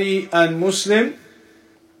Al-Bukhari and Muslim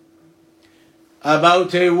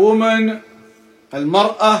about a woman,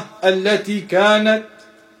 المرأة التي كانت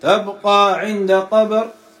تبقى عند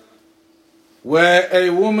قبر, where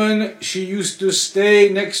a woman, she used to stay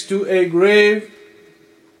next to a grave,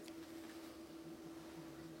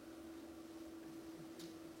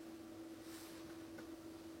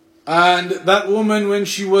 and that woman, when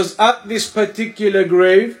she was at this particular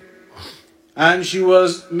grave and she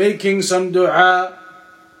was making some dua,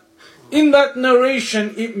 in that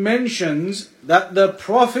narration it mentions that the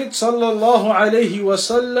Prophet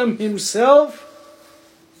ﷺ himself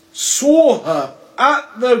saw her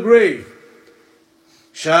at the grave.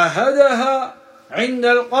 شاهدها عند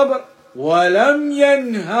القبر ولم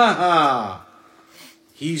ينهها.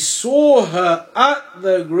 He saw her at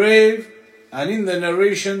the grave, and in the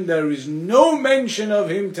narration there is no mention of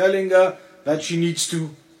him telling her that she needs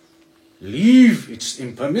to leave. It's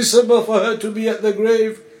impermissible for her to be at the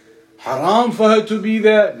grave, haram for her to be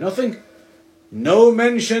there, nothing. No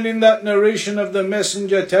mention in that narration of the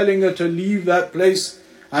messenger telling her to leave that place.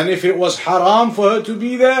 And if it was haram for her to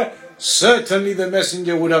be there, certainly the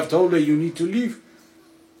messenger would have told her, you need to leave.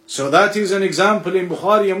 So that is an example in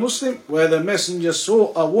Bukhari and Muslim where the messenger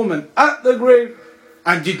saw a woman at the grave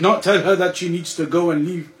and did not tell her that she needs to go and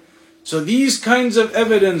leave. So these kinds of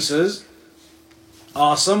evidences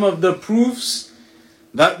are some of the proofs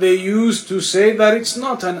that they use to say that it's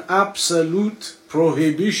not an absolute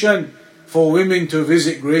prohibition for women to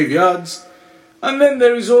visit graveyards. And then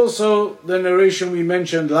there is also the narration we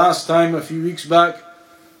mentioned last time, a few weeks back,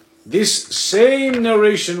 this same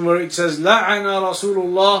narration where it says لَعَنَ رَسُولُ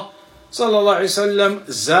اللَّهِ صلى الله عليه وسلم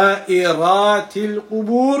زَائِرَاتِ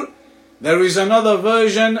الْقُبُورِ. There is another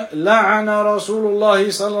version, لَعَنَ رَسُولُ اللَّهِ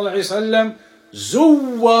صلى الله عليه وسلم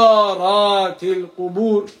زُوَّارَاتِ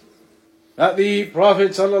الْقُبُورِ. That the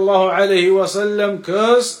Prophet صلى الله عليه وسلم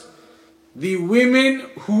cursed the women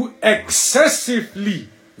who excessively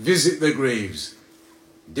visit the graves.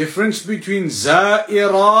 Difference between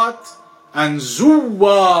za'irat and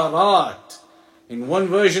zuwarat. In one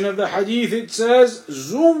version of the hadith it says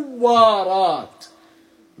zuwarat,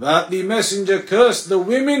 that the messenger cursed the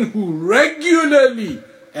women who regularly,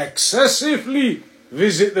 excessively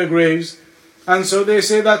visit the graves. And so they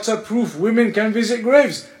say that's a proof women can visit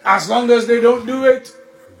graves as long as they don't do it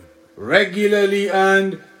regularly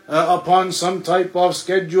and upon some type of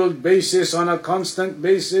scheduled basis, on a constant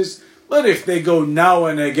basis. But if they go now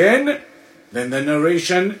and again, then the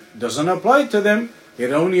narration doesn't apply to them.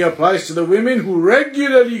 It only applies to the women who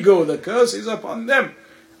regularly go. The curse is upon them.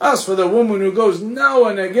 As for the woman who goes now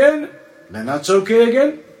and again, then that's okay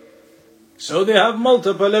again. So they have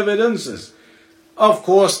multiple evidences. Of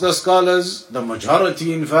course, the scholars, the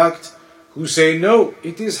majority in fact, who say no,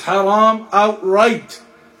 it is haram outright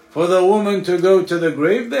for the woman to go to the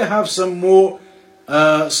grave. They have some more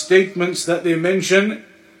statements that they mention.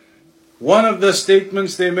 One of the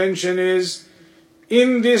statements they mention is,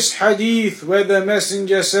 in this hadith where the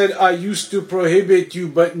messenger said, I used to prohibit you,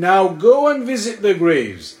 but now go and visit the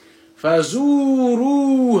graves.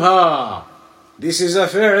 فَزُورُوهَا. This is a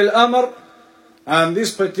fi'l amr, and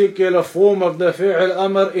this particular form of the fi'l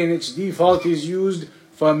amr in its default is used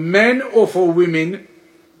for men or for women.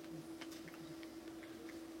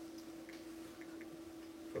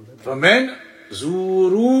 For men,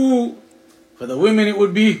 zuru. For the women it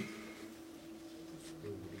would be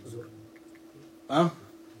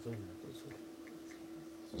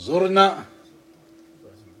zurna.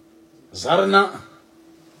 Zarna.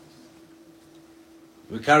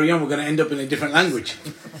 We carry on, we're going to end up in a different language.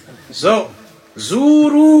 So,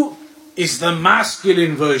 Zuru is the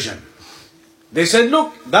masculine version. They said,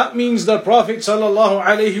 look, that means the Prophet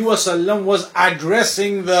ﷺ was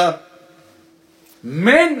addressing the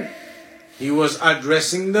men. He was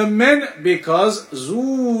addressing the men because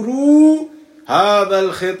Zuru هذا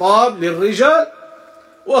الخطاب للرجال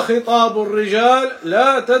وخطاب الرجال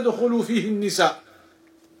لا تدخل فيه النساء.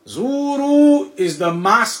 Zuru is the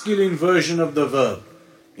masculine version of the verb,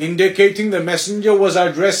 indicating the messenger was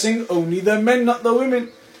addressing only the men, not the women.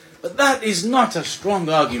 But that is not a strong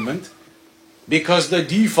argument, because the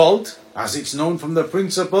default, as it's known from the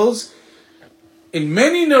principles, in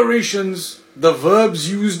many narrations, the verbs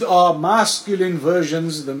used are masculine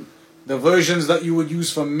versions, the versions that you would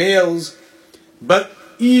use for males. But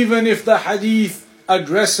even if the hadith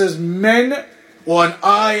addresses men, or an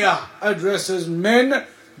ayah addresses men,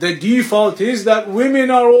 the default is that women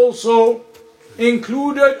are also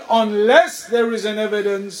included, unless there is an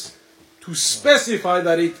evidence to specify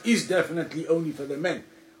that it is definitely only for the men.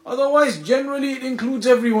 Otherwise, generally it includes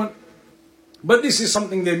everyone. But this is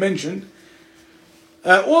something they mentioned.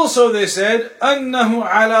 Also they said, أنه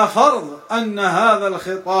على فرض أن هذا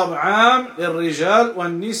الخطاب عام للرجال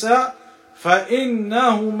والنساء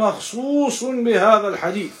فإنه مخصوص بهذا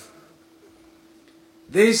الحديث.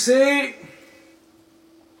 They say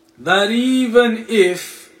that even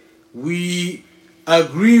if we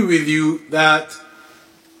agree with you that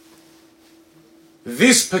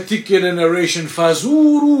this particular narration,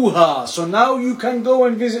 فَزُورُوهَا, so now you can go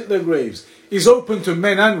and visit the graves, is open to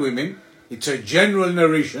men and women, it's a general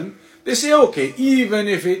narration. They say, okay, even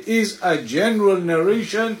if it is a general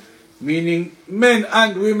narration, meaning men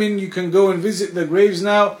and women, you can go and visit the graves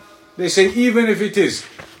now. They say, even if it is,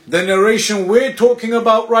 the narration we're talking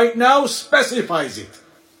about right now specifies it.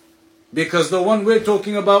 Because the one we're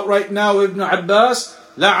talking about right now, Ibn Abbas,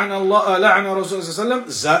 لَعْنَ Rasulullah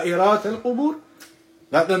زَائِرَاتَ الْقُبُورِ,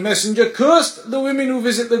 that the messenger cursed the women who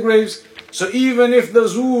visit the graves. So even if the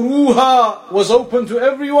Zuruha was open to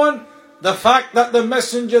everyone, the fact that the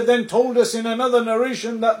messenger then told us in another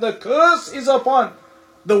narration that the curse is upon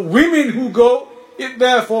the women who go, it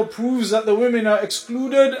therefore proves that the women are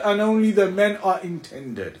excluded and only the men are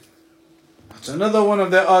intended. That's another one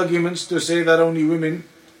of their arguments, to say that only women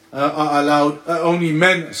are allowed, only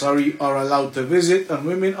men, are allowed to visit and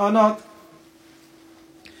women are not.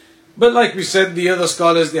 But like we said, the other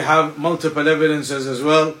scholars, they have multiple evidences as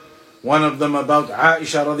well. One of them about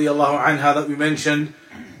Aisha radiallahu anha that we mentioned,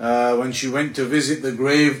 when she went to visit the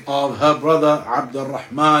grave of her brother Abdul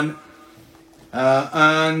Rahman.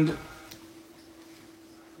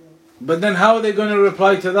 But then how are they going to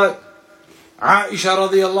reply to that? Aisha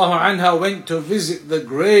radiallahu anha went to visit the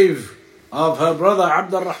grave of her brother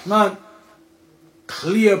Abdul Rahman.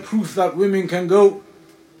 Clear proof that women can go.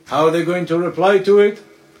 How are they going to reply to it?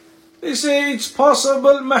 They say it's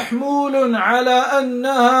possible محمول على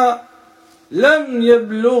أنها لم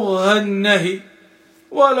يبلغها النهي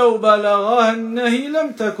ولو بلغها النهي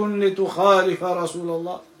لم تكن لتخالف رسول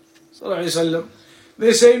الله صلى الله عليه وسلم.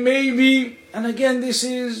 They say maybe, and again it's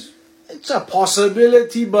a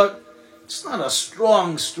possibility, but it's not a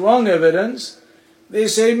strong evidence. They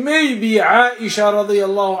say maybe Aisha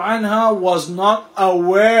radiallahu anha was not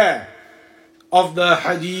aware of the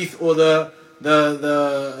hadith or the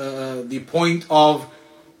point of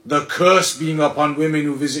the curse being upon women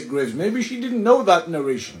who visit graves. Maybe she didn't know that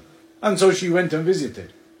narration, and so she went and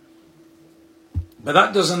visited. But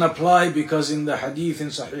that doesn't apply, because in the hadith in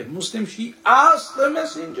Sahih Muslim, she asked the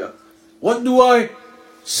messenger, what do I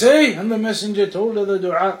say? And the messenger told her the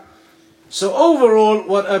dua. So overall,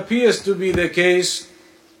 what appears to be the case,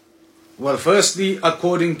 well, firstly,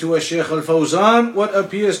 according to Shaykh al-Fawzan, what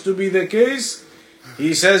appears to be the case,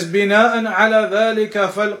 he says, بناء على ذلك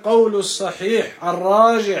فالقول الصحيح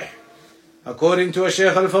الراجح. According to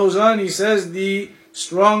Shaykh al-Fawzan, he says the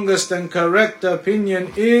strongest and correct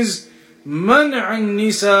opinion is منع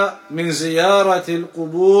النساء من زيارة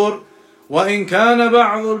القبور، وإن كان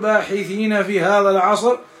بعض الباحثين في هذا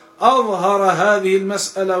العصر أظهر هذه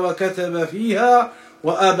المسألة وكتب فيها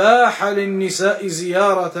وأباح للنساء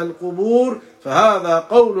زيارة القبور، فهذا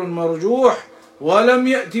قول مرجوح ولم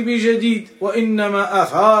يأتي بجديد، وإنما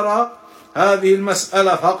أثار هذه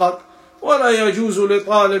المسألة فقط. ولا يجوز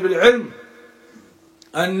لطالب العلم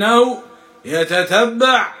أنه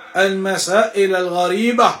يتتبع المسائل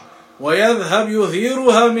الغريبة ويذهب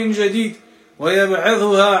يثيرها من جديد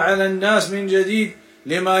ويبعثها على الناس من جديد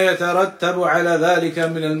لما يترتب على ذلك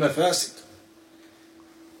من المفاسد.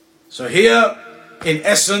 So here, in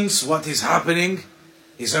essence, what is happening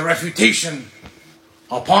is a refutation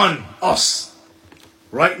upon us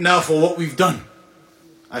right now for what we've done.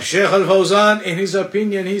 As Shaykh Al-Fawzan, in his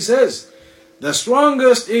opinion, he says, the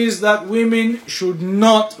strongest is that women should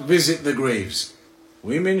not visit the graves.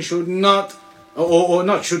 Women should not,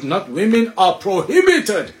 women are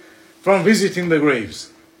prohibited from visiting the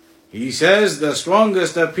graves. He says the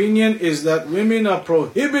strongest opinion is that women are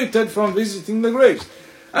prohibited from visiting the graves.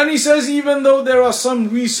 And he says even though there are some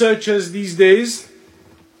researchers these days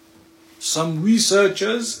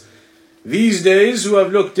who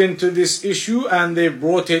have looked into this issue and they've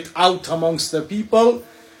brought it out amongst the people,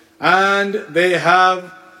 and they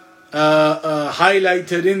have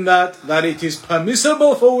highlighted in that it is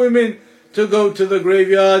permissible for women to go to the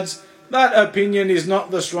graveyards. That opinion is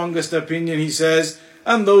not the strongest opinion, he says,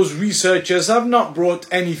 and those researchers have not brought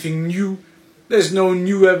anything new. There's no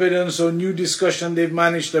new evidence or new discussion they've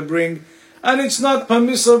managed to bring. And it's not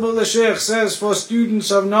permissible, the Shaykh says, for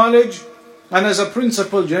students of knowledge, and as a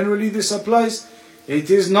principle generally this applies, it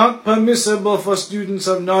is not permissible for students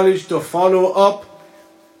of knowledge to follow up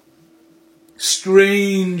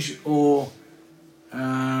strange or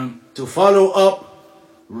to follow up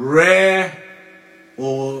rare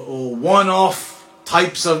or one-off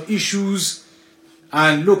types of issues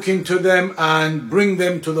and look into them and bring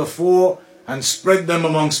them to the fore and spread them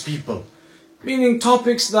amongst people. Meaning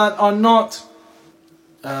topics that are not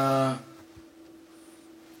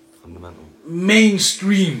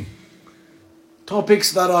mainstream.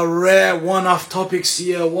 Topics that are rare, one-off topics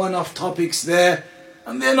here, one-off topics there.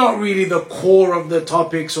 And they're not really the core of the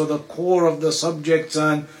topics or the core of the subjects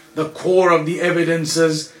and the core of the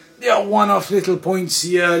evidences. They are one-off little points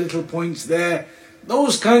here, little points there.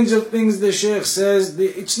 Those kinds of things, the Shaykh says,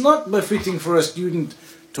 it's not befitting for a student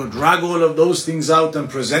to drag all of those things out and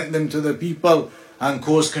present them to the people and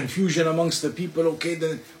cause confusion amongst the people. Okay,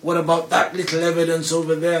 then what about that little evidence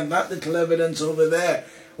over there and that little evidence over there?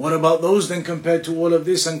 What about those then compared to all of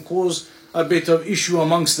this, and cause a bit of issue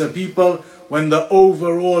amongst the people when the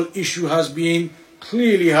overall issue has been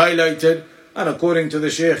clearly highlighted. And according to the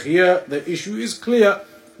Shaykh here, the issue is clear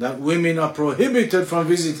that women are prohibited from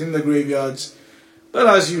visiting the graveyards. But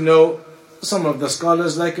as you know, some of the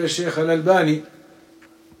scholars like Shaykh Al-Albani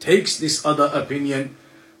takes this other opinion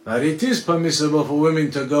that it is permissible for women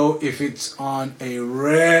to go if it's on a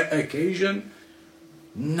rare occasion,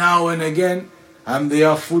 now and again, and they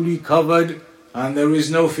are fully covered and there is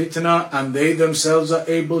no fitna and they themselves are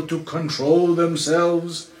able to control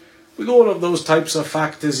themselves with all of those types of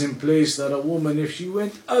factors in place, that a woman, if she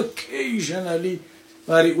went occasionally,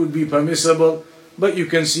 that it would be permissible. But you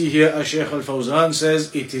can see here, as Shaykh Al-Fawzan says,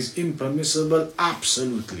 it is impermissible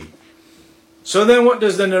absolutely. So then what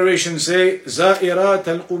does the narration say? زائرات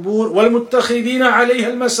القبور والمتخذين عليها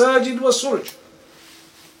المساجد والسرج.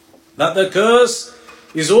 That the curse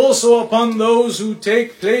is also upon those who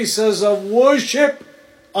take places of worship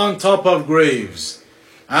on top of graves,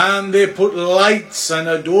 and they put lights and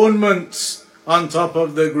adornments on top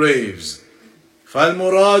of the graves.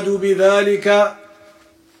 فالمراد بذلك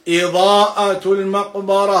إضاءة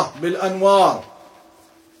المقبرة بالأنوار.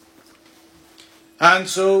 And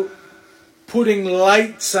so putting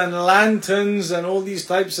lights and lanterns and all these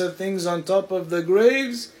types of things on top of the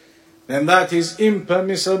graves, then that is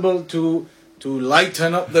impermissible to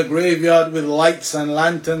lighten up the graveyard with lights and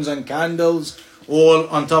lanterns and candles all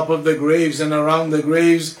on top of the graves and around the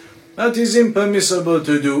graves. That is impermissible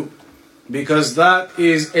to do, because that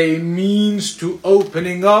is a means to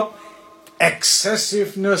opening up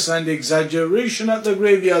excessiveness and exaggeration at the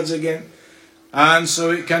graveyards again. And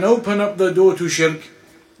so it can open up the door to shirk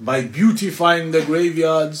by beautifying the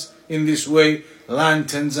graveyards in this way,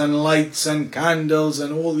 lanterns and lights and candles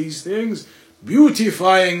and all these things,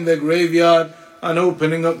 beautifying the graveyard and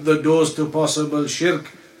opening up the doors to possible shirk,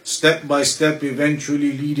 step by step,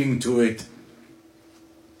 eventually leading to it.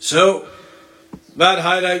 So that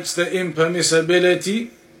highlights the impermissibility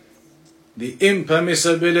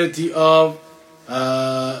of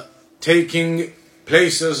taking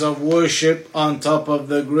places of worship on top of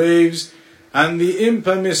the graves, and the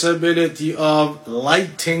impermissibility of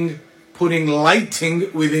putting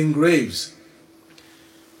lighting within graves.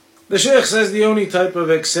 The Shaykh says the only type of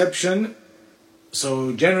exception,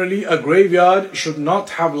 so generally a graveyard should not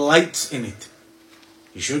have lights in it.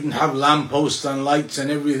 You shouldn't have lampposts and lights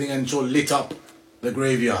and everything and so lit up the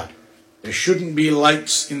graveyard. There shouldn't be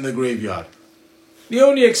lights in the graveyard. The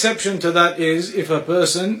only exception to that is if a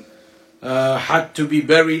person had to be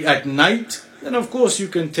buried at night, then of course you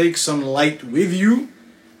can take some light with you.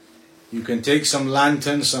 You can take some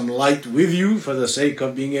lantern, some light with you for the sake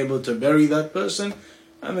of being able to bury that person,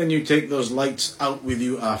 and then you take those lights out with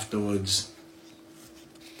you afterwards.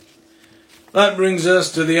 That brings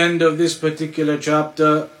us to the end of this particular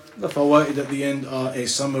chapter. The fawaid at the end are a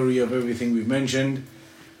summary of everything we've mentioned.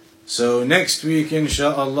 So next week,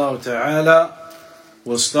 insha'Allah ta'ala,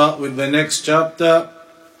 we'll start with the next chapter,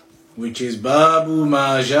 which is Babu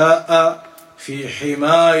ma ja'a fi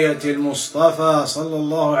himayati al-Mustafa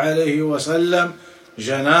sallallahu alayhi wa sallam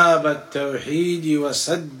Kitaab-at Tawheed wa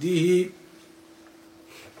saddihi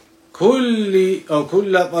كل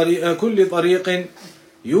طريق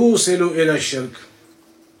يوصل إلى الشرك.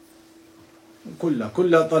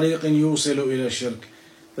 كل طريق يوصل إلى الشرك.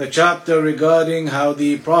 The chapter regarding how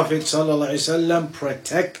the Prophet ﷺ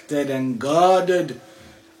protected and guarded,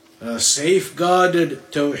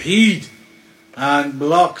 safeguarded Tawheed and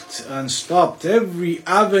blocked and stopped every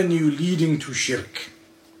avenue leading to shirk.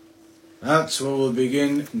 That's where we'll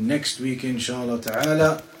begin next week, inshallah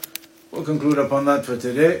ta'ala. We'll conclude upon that for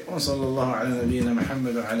today. وصلى الله على نبينا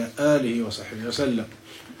محمد وعلى آله وصحبه وسلم.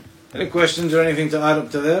 Any questions or anything to add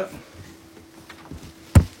up to there?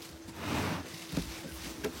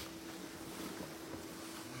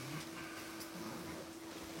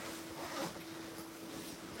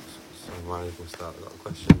 We'll start with a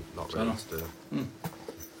question, not related to the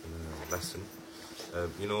lesson.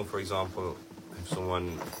 For example, if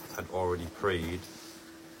someone had already prayed,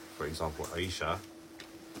 for example, Aisha,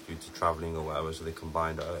 due to traveling or whatever, so they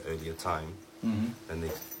combined at an earlier time, and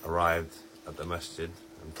they arrived at the masjid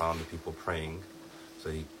and found the people praying, so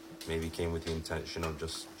he maybe came with the intention of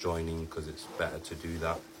just joining because it's better to do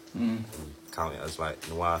that, and count it as like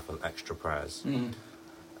nawafil, extra prayers, and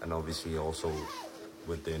obviously also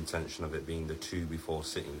with the intention of it being the two before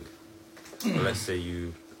sitting. But let's say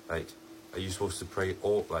you, are you supposed to pray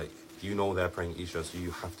all, they're praying Isha, so you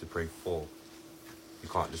have to pray four. You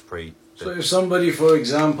can't just pray. So if somebody, for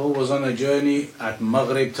example, was on a journey at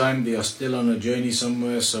Maghrib time, they are still on a journey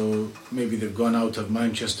somewhere, so maybe they've gone out of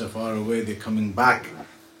Manchester far away, they're coming back,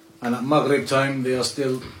 and at Maghrib time they are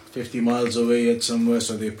still 50 miles away yet somewhere,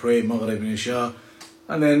 so they pray Maghrib and Isha,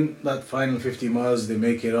 and then that final 50 miles they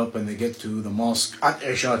make it up and they get to the mosque at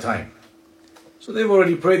Isha time. So they've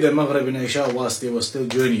already prayed their Maghrib and Isha whilst they were still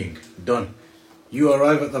journeying. Done. You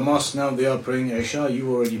arrive at the mosque now, they are praying Isha,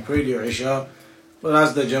 you already prayed your Isha. But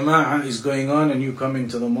as the jama'ah is going on and you come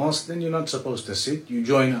into the mosque, then you're not supposed to sit. You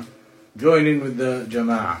join in with the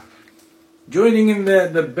jama'ah. Joining in there,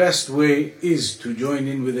 the best way is to join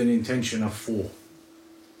in with an intention of 4.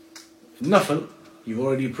 Nafil, you've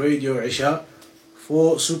already prayed your Isha,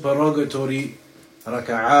 4 supererogatory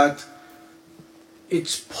raka'at.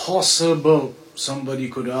 It's possible somebody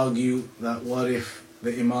could argue that what if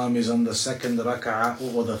the Imam is on the 2nd raka'ah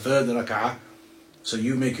or the 3rd raka'ah, so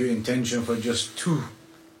you make your intention for just 2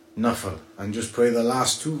 nafil and just pray the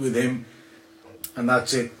last 2 with him and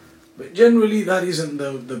that's it. But generally that isn't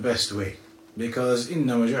the best way, because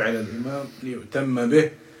إِنَّمَا جَعَلَ الْإِمَامِ لِيُؤْتَمَّ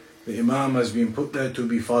بِهِ. The Imam has been put there to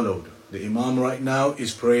be followed. The Imam right now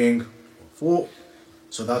is praying 4.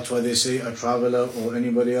 So that's why they say a traveler or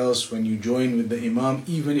anybody else, when you join with the Imam,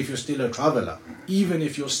 even if you're still a traveler,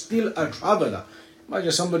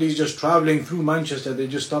 imagine somebody's just traveling through Manchester, they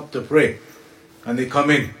just stop to pray and they come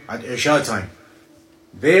in at Isha time.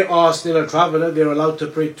 They are still a traveler, they're allowed to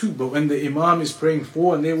pray 2, but when the Imam is praying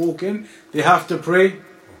 4 and they walk in, they have to pray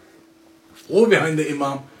 4 behind the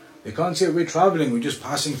Imam. They can't say we're traveling, we're just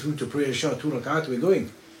passing through to pray Isha, 2 rakat, we're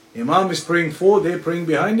going. Imam is praying 4, they're praying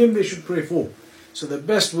behind him, they should pray 4. So the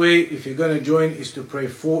best way, if you're going to join, is to pray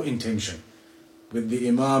 4 intention, with the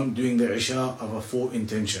Imam doing the Isha of a 4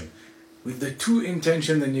 intention. With the 2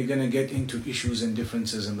 intention, then you're going to get into issues and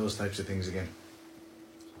differences and those types of things again.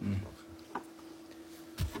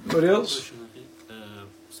 Anybody else?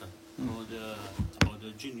 About the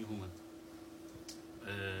jinn human.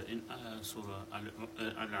 In Surah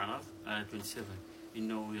Al-A'raf, ayah 27,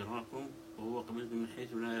 إِنَّهُ يَرَاكُمْ وَهُوَ قَبِيلٌ مِنْ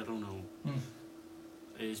حَيْثُ لَا يَرَوْنَهُ.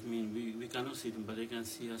 It means we cannot see them, but they can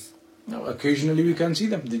see us. No, occasionally we can see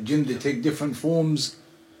them. The jinn, they take different forms.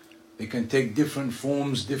 They can take different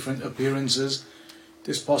forms, different appearances. It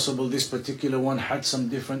is possible this particular one had some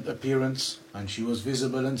different appearance and she was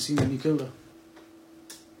visible and seen and he killed her.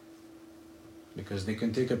 Because they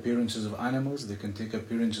can take appearances of animals, they can take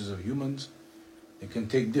appearances of humans, they can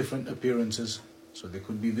take different appearances, so they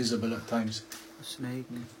could be visible at times. Snake.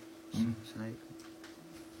 Snake.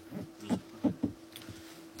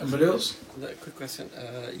 Anybody else? Quick question.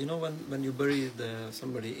 When you bury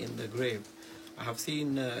somebody in the grave, I have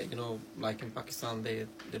seen, like in Pakistan, they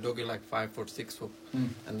dug it like 5 foot, 6 foot,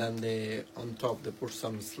 and then they on top they put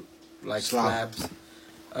some slabs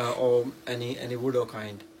or any wood or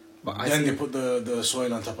kind. But then they put the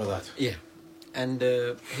soil on top of that. Yeah, and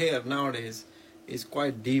here nowadays is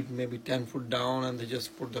quite deep, maybe 10 foot down, and they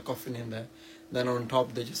just put the coffin in there. Then on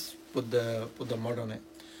top they just put the mud on it.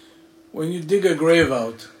 When you dig a grave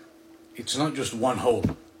out, it's not just one hole.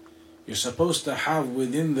 You're supposed to have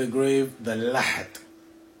within the grave the lahad.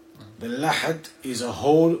 The lahad is a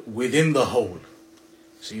hole within the hole.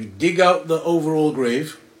 So you dig out the overall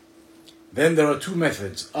grave. Then there are two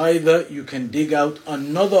methods. Either you can dig out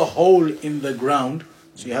another hole in the ground.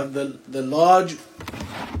 So you have the large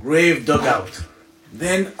grave dug out.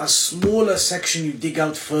 Then a smaller section you dig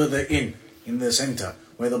out further in the center,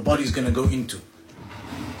 where the body's going to go into.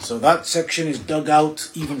 So that section is dug out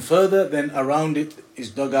even further, then around it is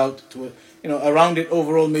dug out to, around it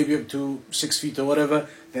overall maybe up to 6 feet or whatever.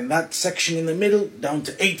 Then that section in the middle down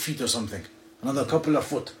to 8 feet or something. Another couple of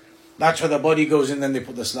foot. That's where the body goes in, then they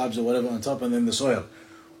put the slabs or whatever on top and then the soil.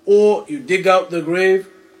 Or you dig out the grave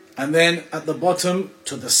and then at the bottom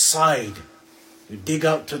to the side. You dig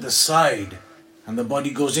out to the side and the body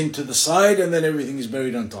goes into the side and then everything is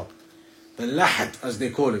buried on top. The lahad, as they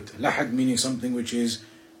call it. Lahad meaning something which is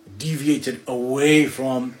deviated away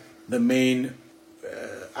from the main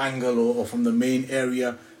angle or from the main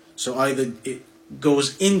area. So either it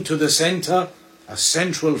goes into the center, a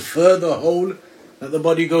central further hole that the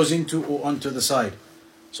body goes into, or onto the side.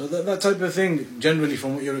 So that type of thing, generally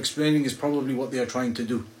from what you're explaining, is probably what they are trying to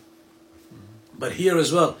do. But here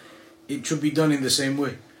as well, it should be done in the same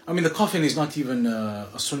way. I mean, the coffin is not even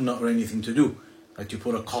a sunnah or anything to do, that you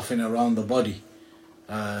put a coffin around the body.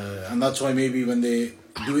 And that's why maybe when they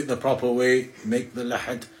do it the proper way, make the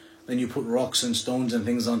lahad, then you put rocks and stones and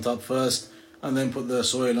things on top first, and then put the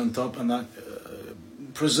soil on top, and that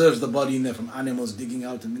preserves the body in there from animals digging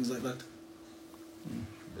out and things like that.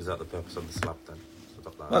 Is that the purpose of the slab then?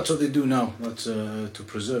 That's what they do now. That's to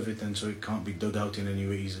preserve it, and so it can't be dug out in any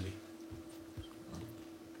way easily.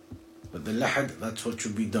 But the lahad, that's what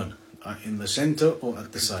should be done, in the center or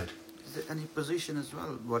at the side. Is there any position as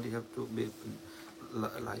well? What do you have to be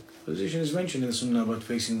like? Position is mentioned in the Sunnah about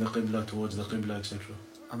facing the Qibla, towards the Qibla, etc.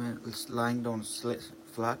 I mean, it's lying down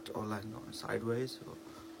flat or lying down sideways, or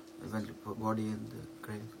when you put body in the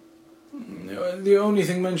grave. The only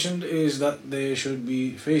thing mentioned is that they should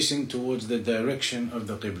be facing towards the direction of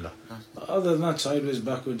the Qibla. Other than that, sideways,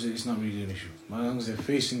 backwards, it's not really an issue. As long as they're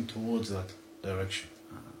facing towards that direction.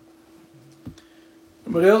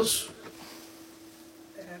 Anybody else?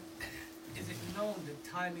 Is it known the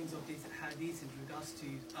timings of these hadiths in regards to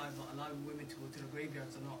either allowing women to go to the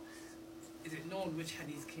graveyards or not? Is it known which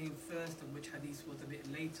hadith came first and which hadith was a bit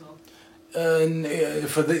later?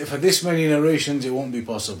 For this many narrations, it won't be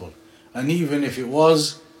possible. And even if it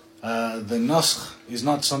was, the naskh is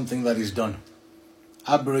not something that is done.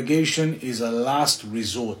 Abrogation is a last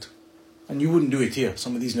resort. And you wouldn't do it here.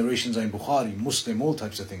 Some of these narrations are in Bukhari, Muslim, all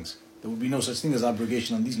types of things. There would be no such thing as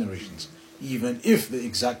abrogation on these narrations, even if the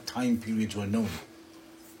exact time periods were known.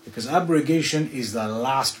 Because abrogation is the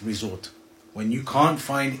last resort. When you can't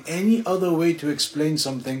find any other way to explain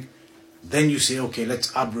something, then you say, okay,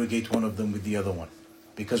 let's abrogate one of them with the other one.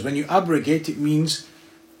 Because when you abrogate, it means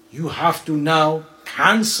you have to now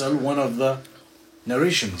cancel one of the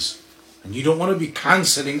narrations. And you don't want to be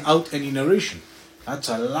cancelling out any narration. That's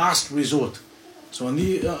a last resort. So on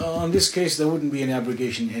this case, there wouldn't be any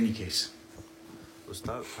abrogation in any case.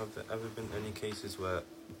 Ustad, have there ever been any cases where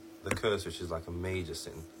the curse, which is like a major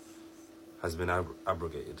sin, has been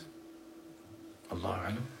abrogated? Allah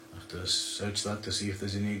alam. I have to search that to see if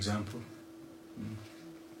there's any example.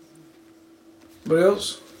 Anybody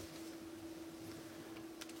else?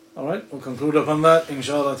 Alright, we'll conclude upon that.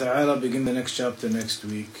 Inshallah ta'ala, begin the next chapter next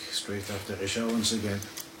week, straight after Isha once again.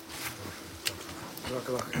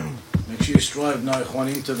 Make sure you strive now,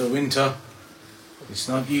 Ikhwan, into the winter. It's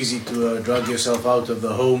not easy to drag yourself out of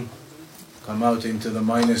the home, come out into the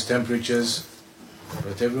minus temperatures,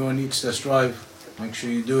 but everyone needs to strive. Make sure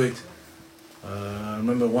you do it. I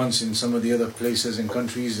remember once in some of the other places and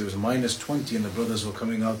countries, it was minus 20 and the brothers were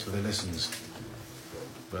coming out to their lessons.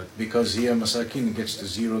 But because here, Masakin gets to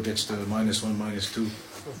 0, gets to -1, -2,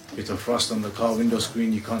 bit of frost on the car window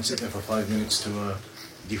screen, you can't sit there for 5 minutes to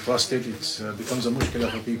defrost it. It becomes a mushkila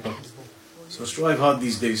for people. So strive hard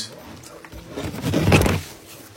these days.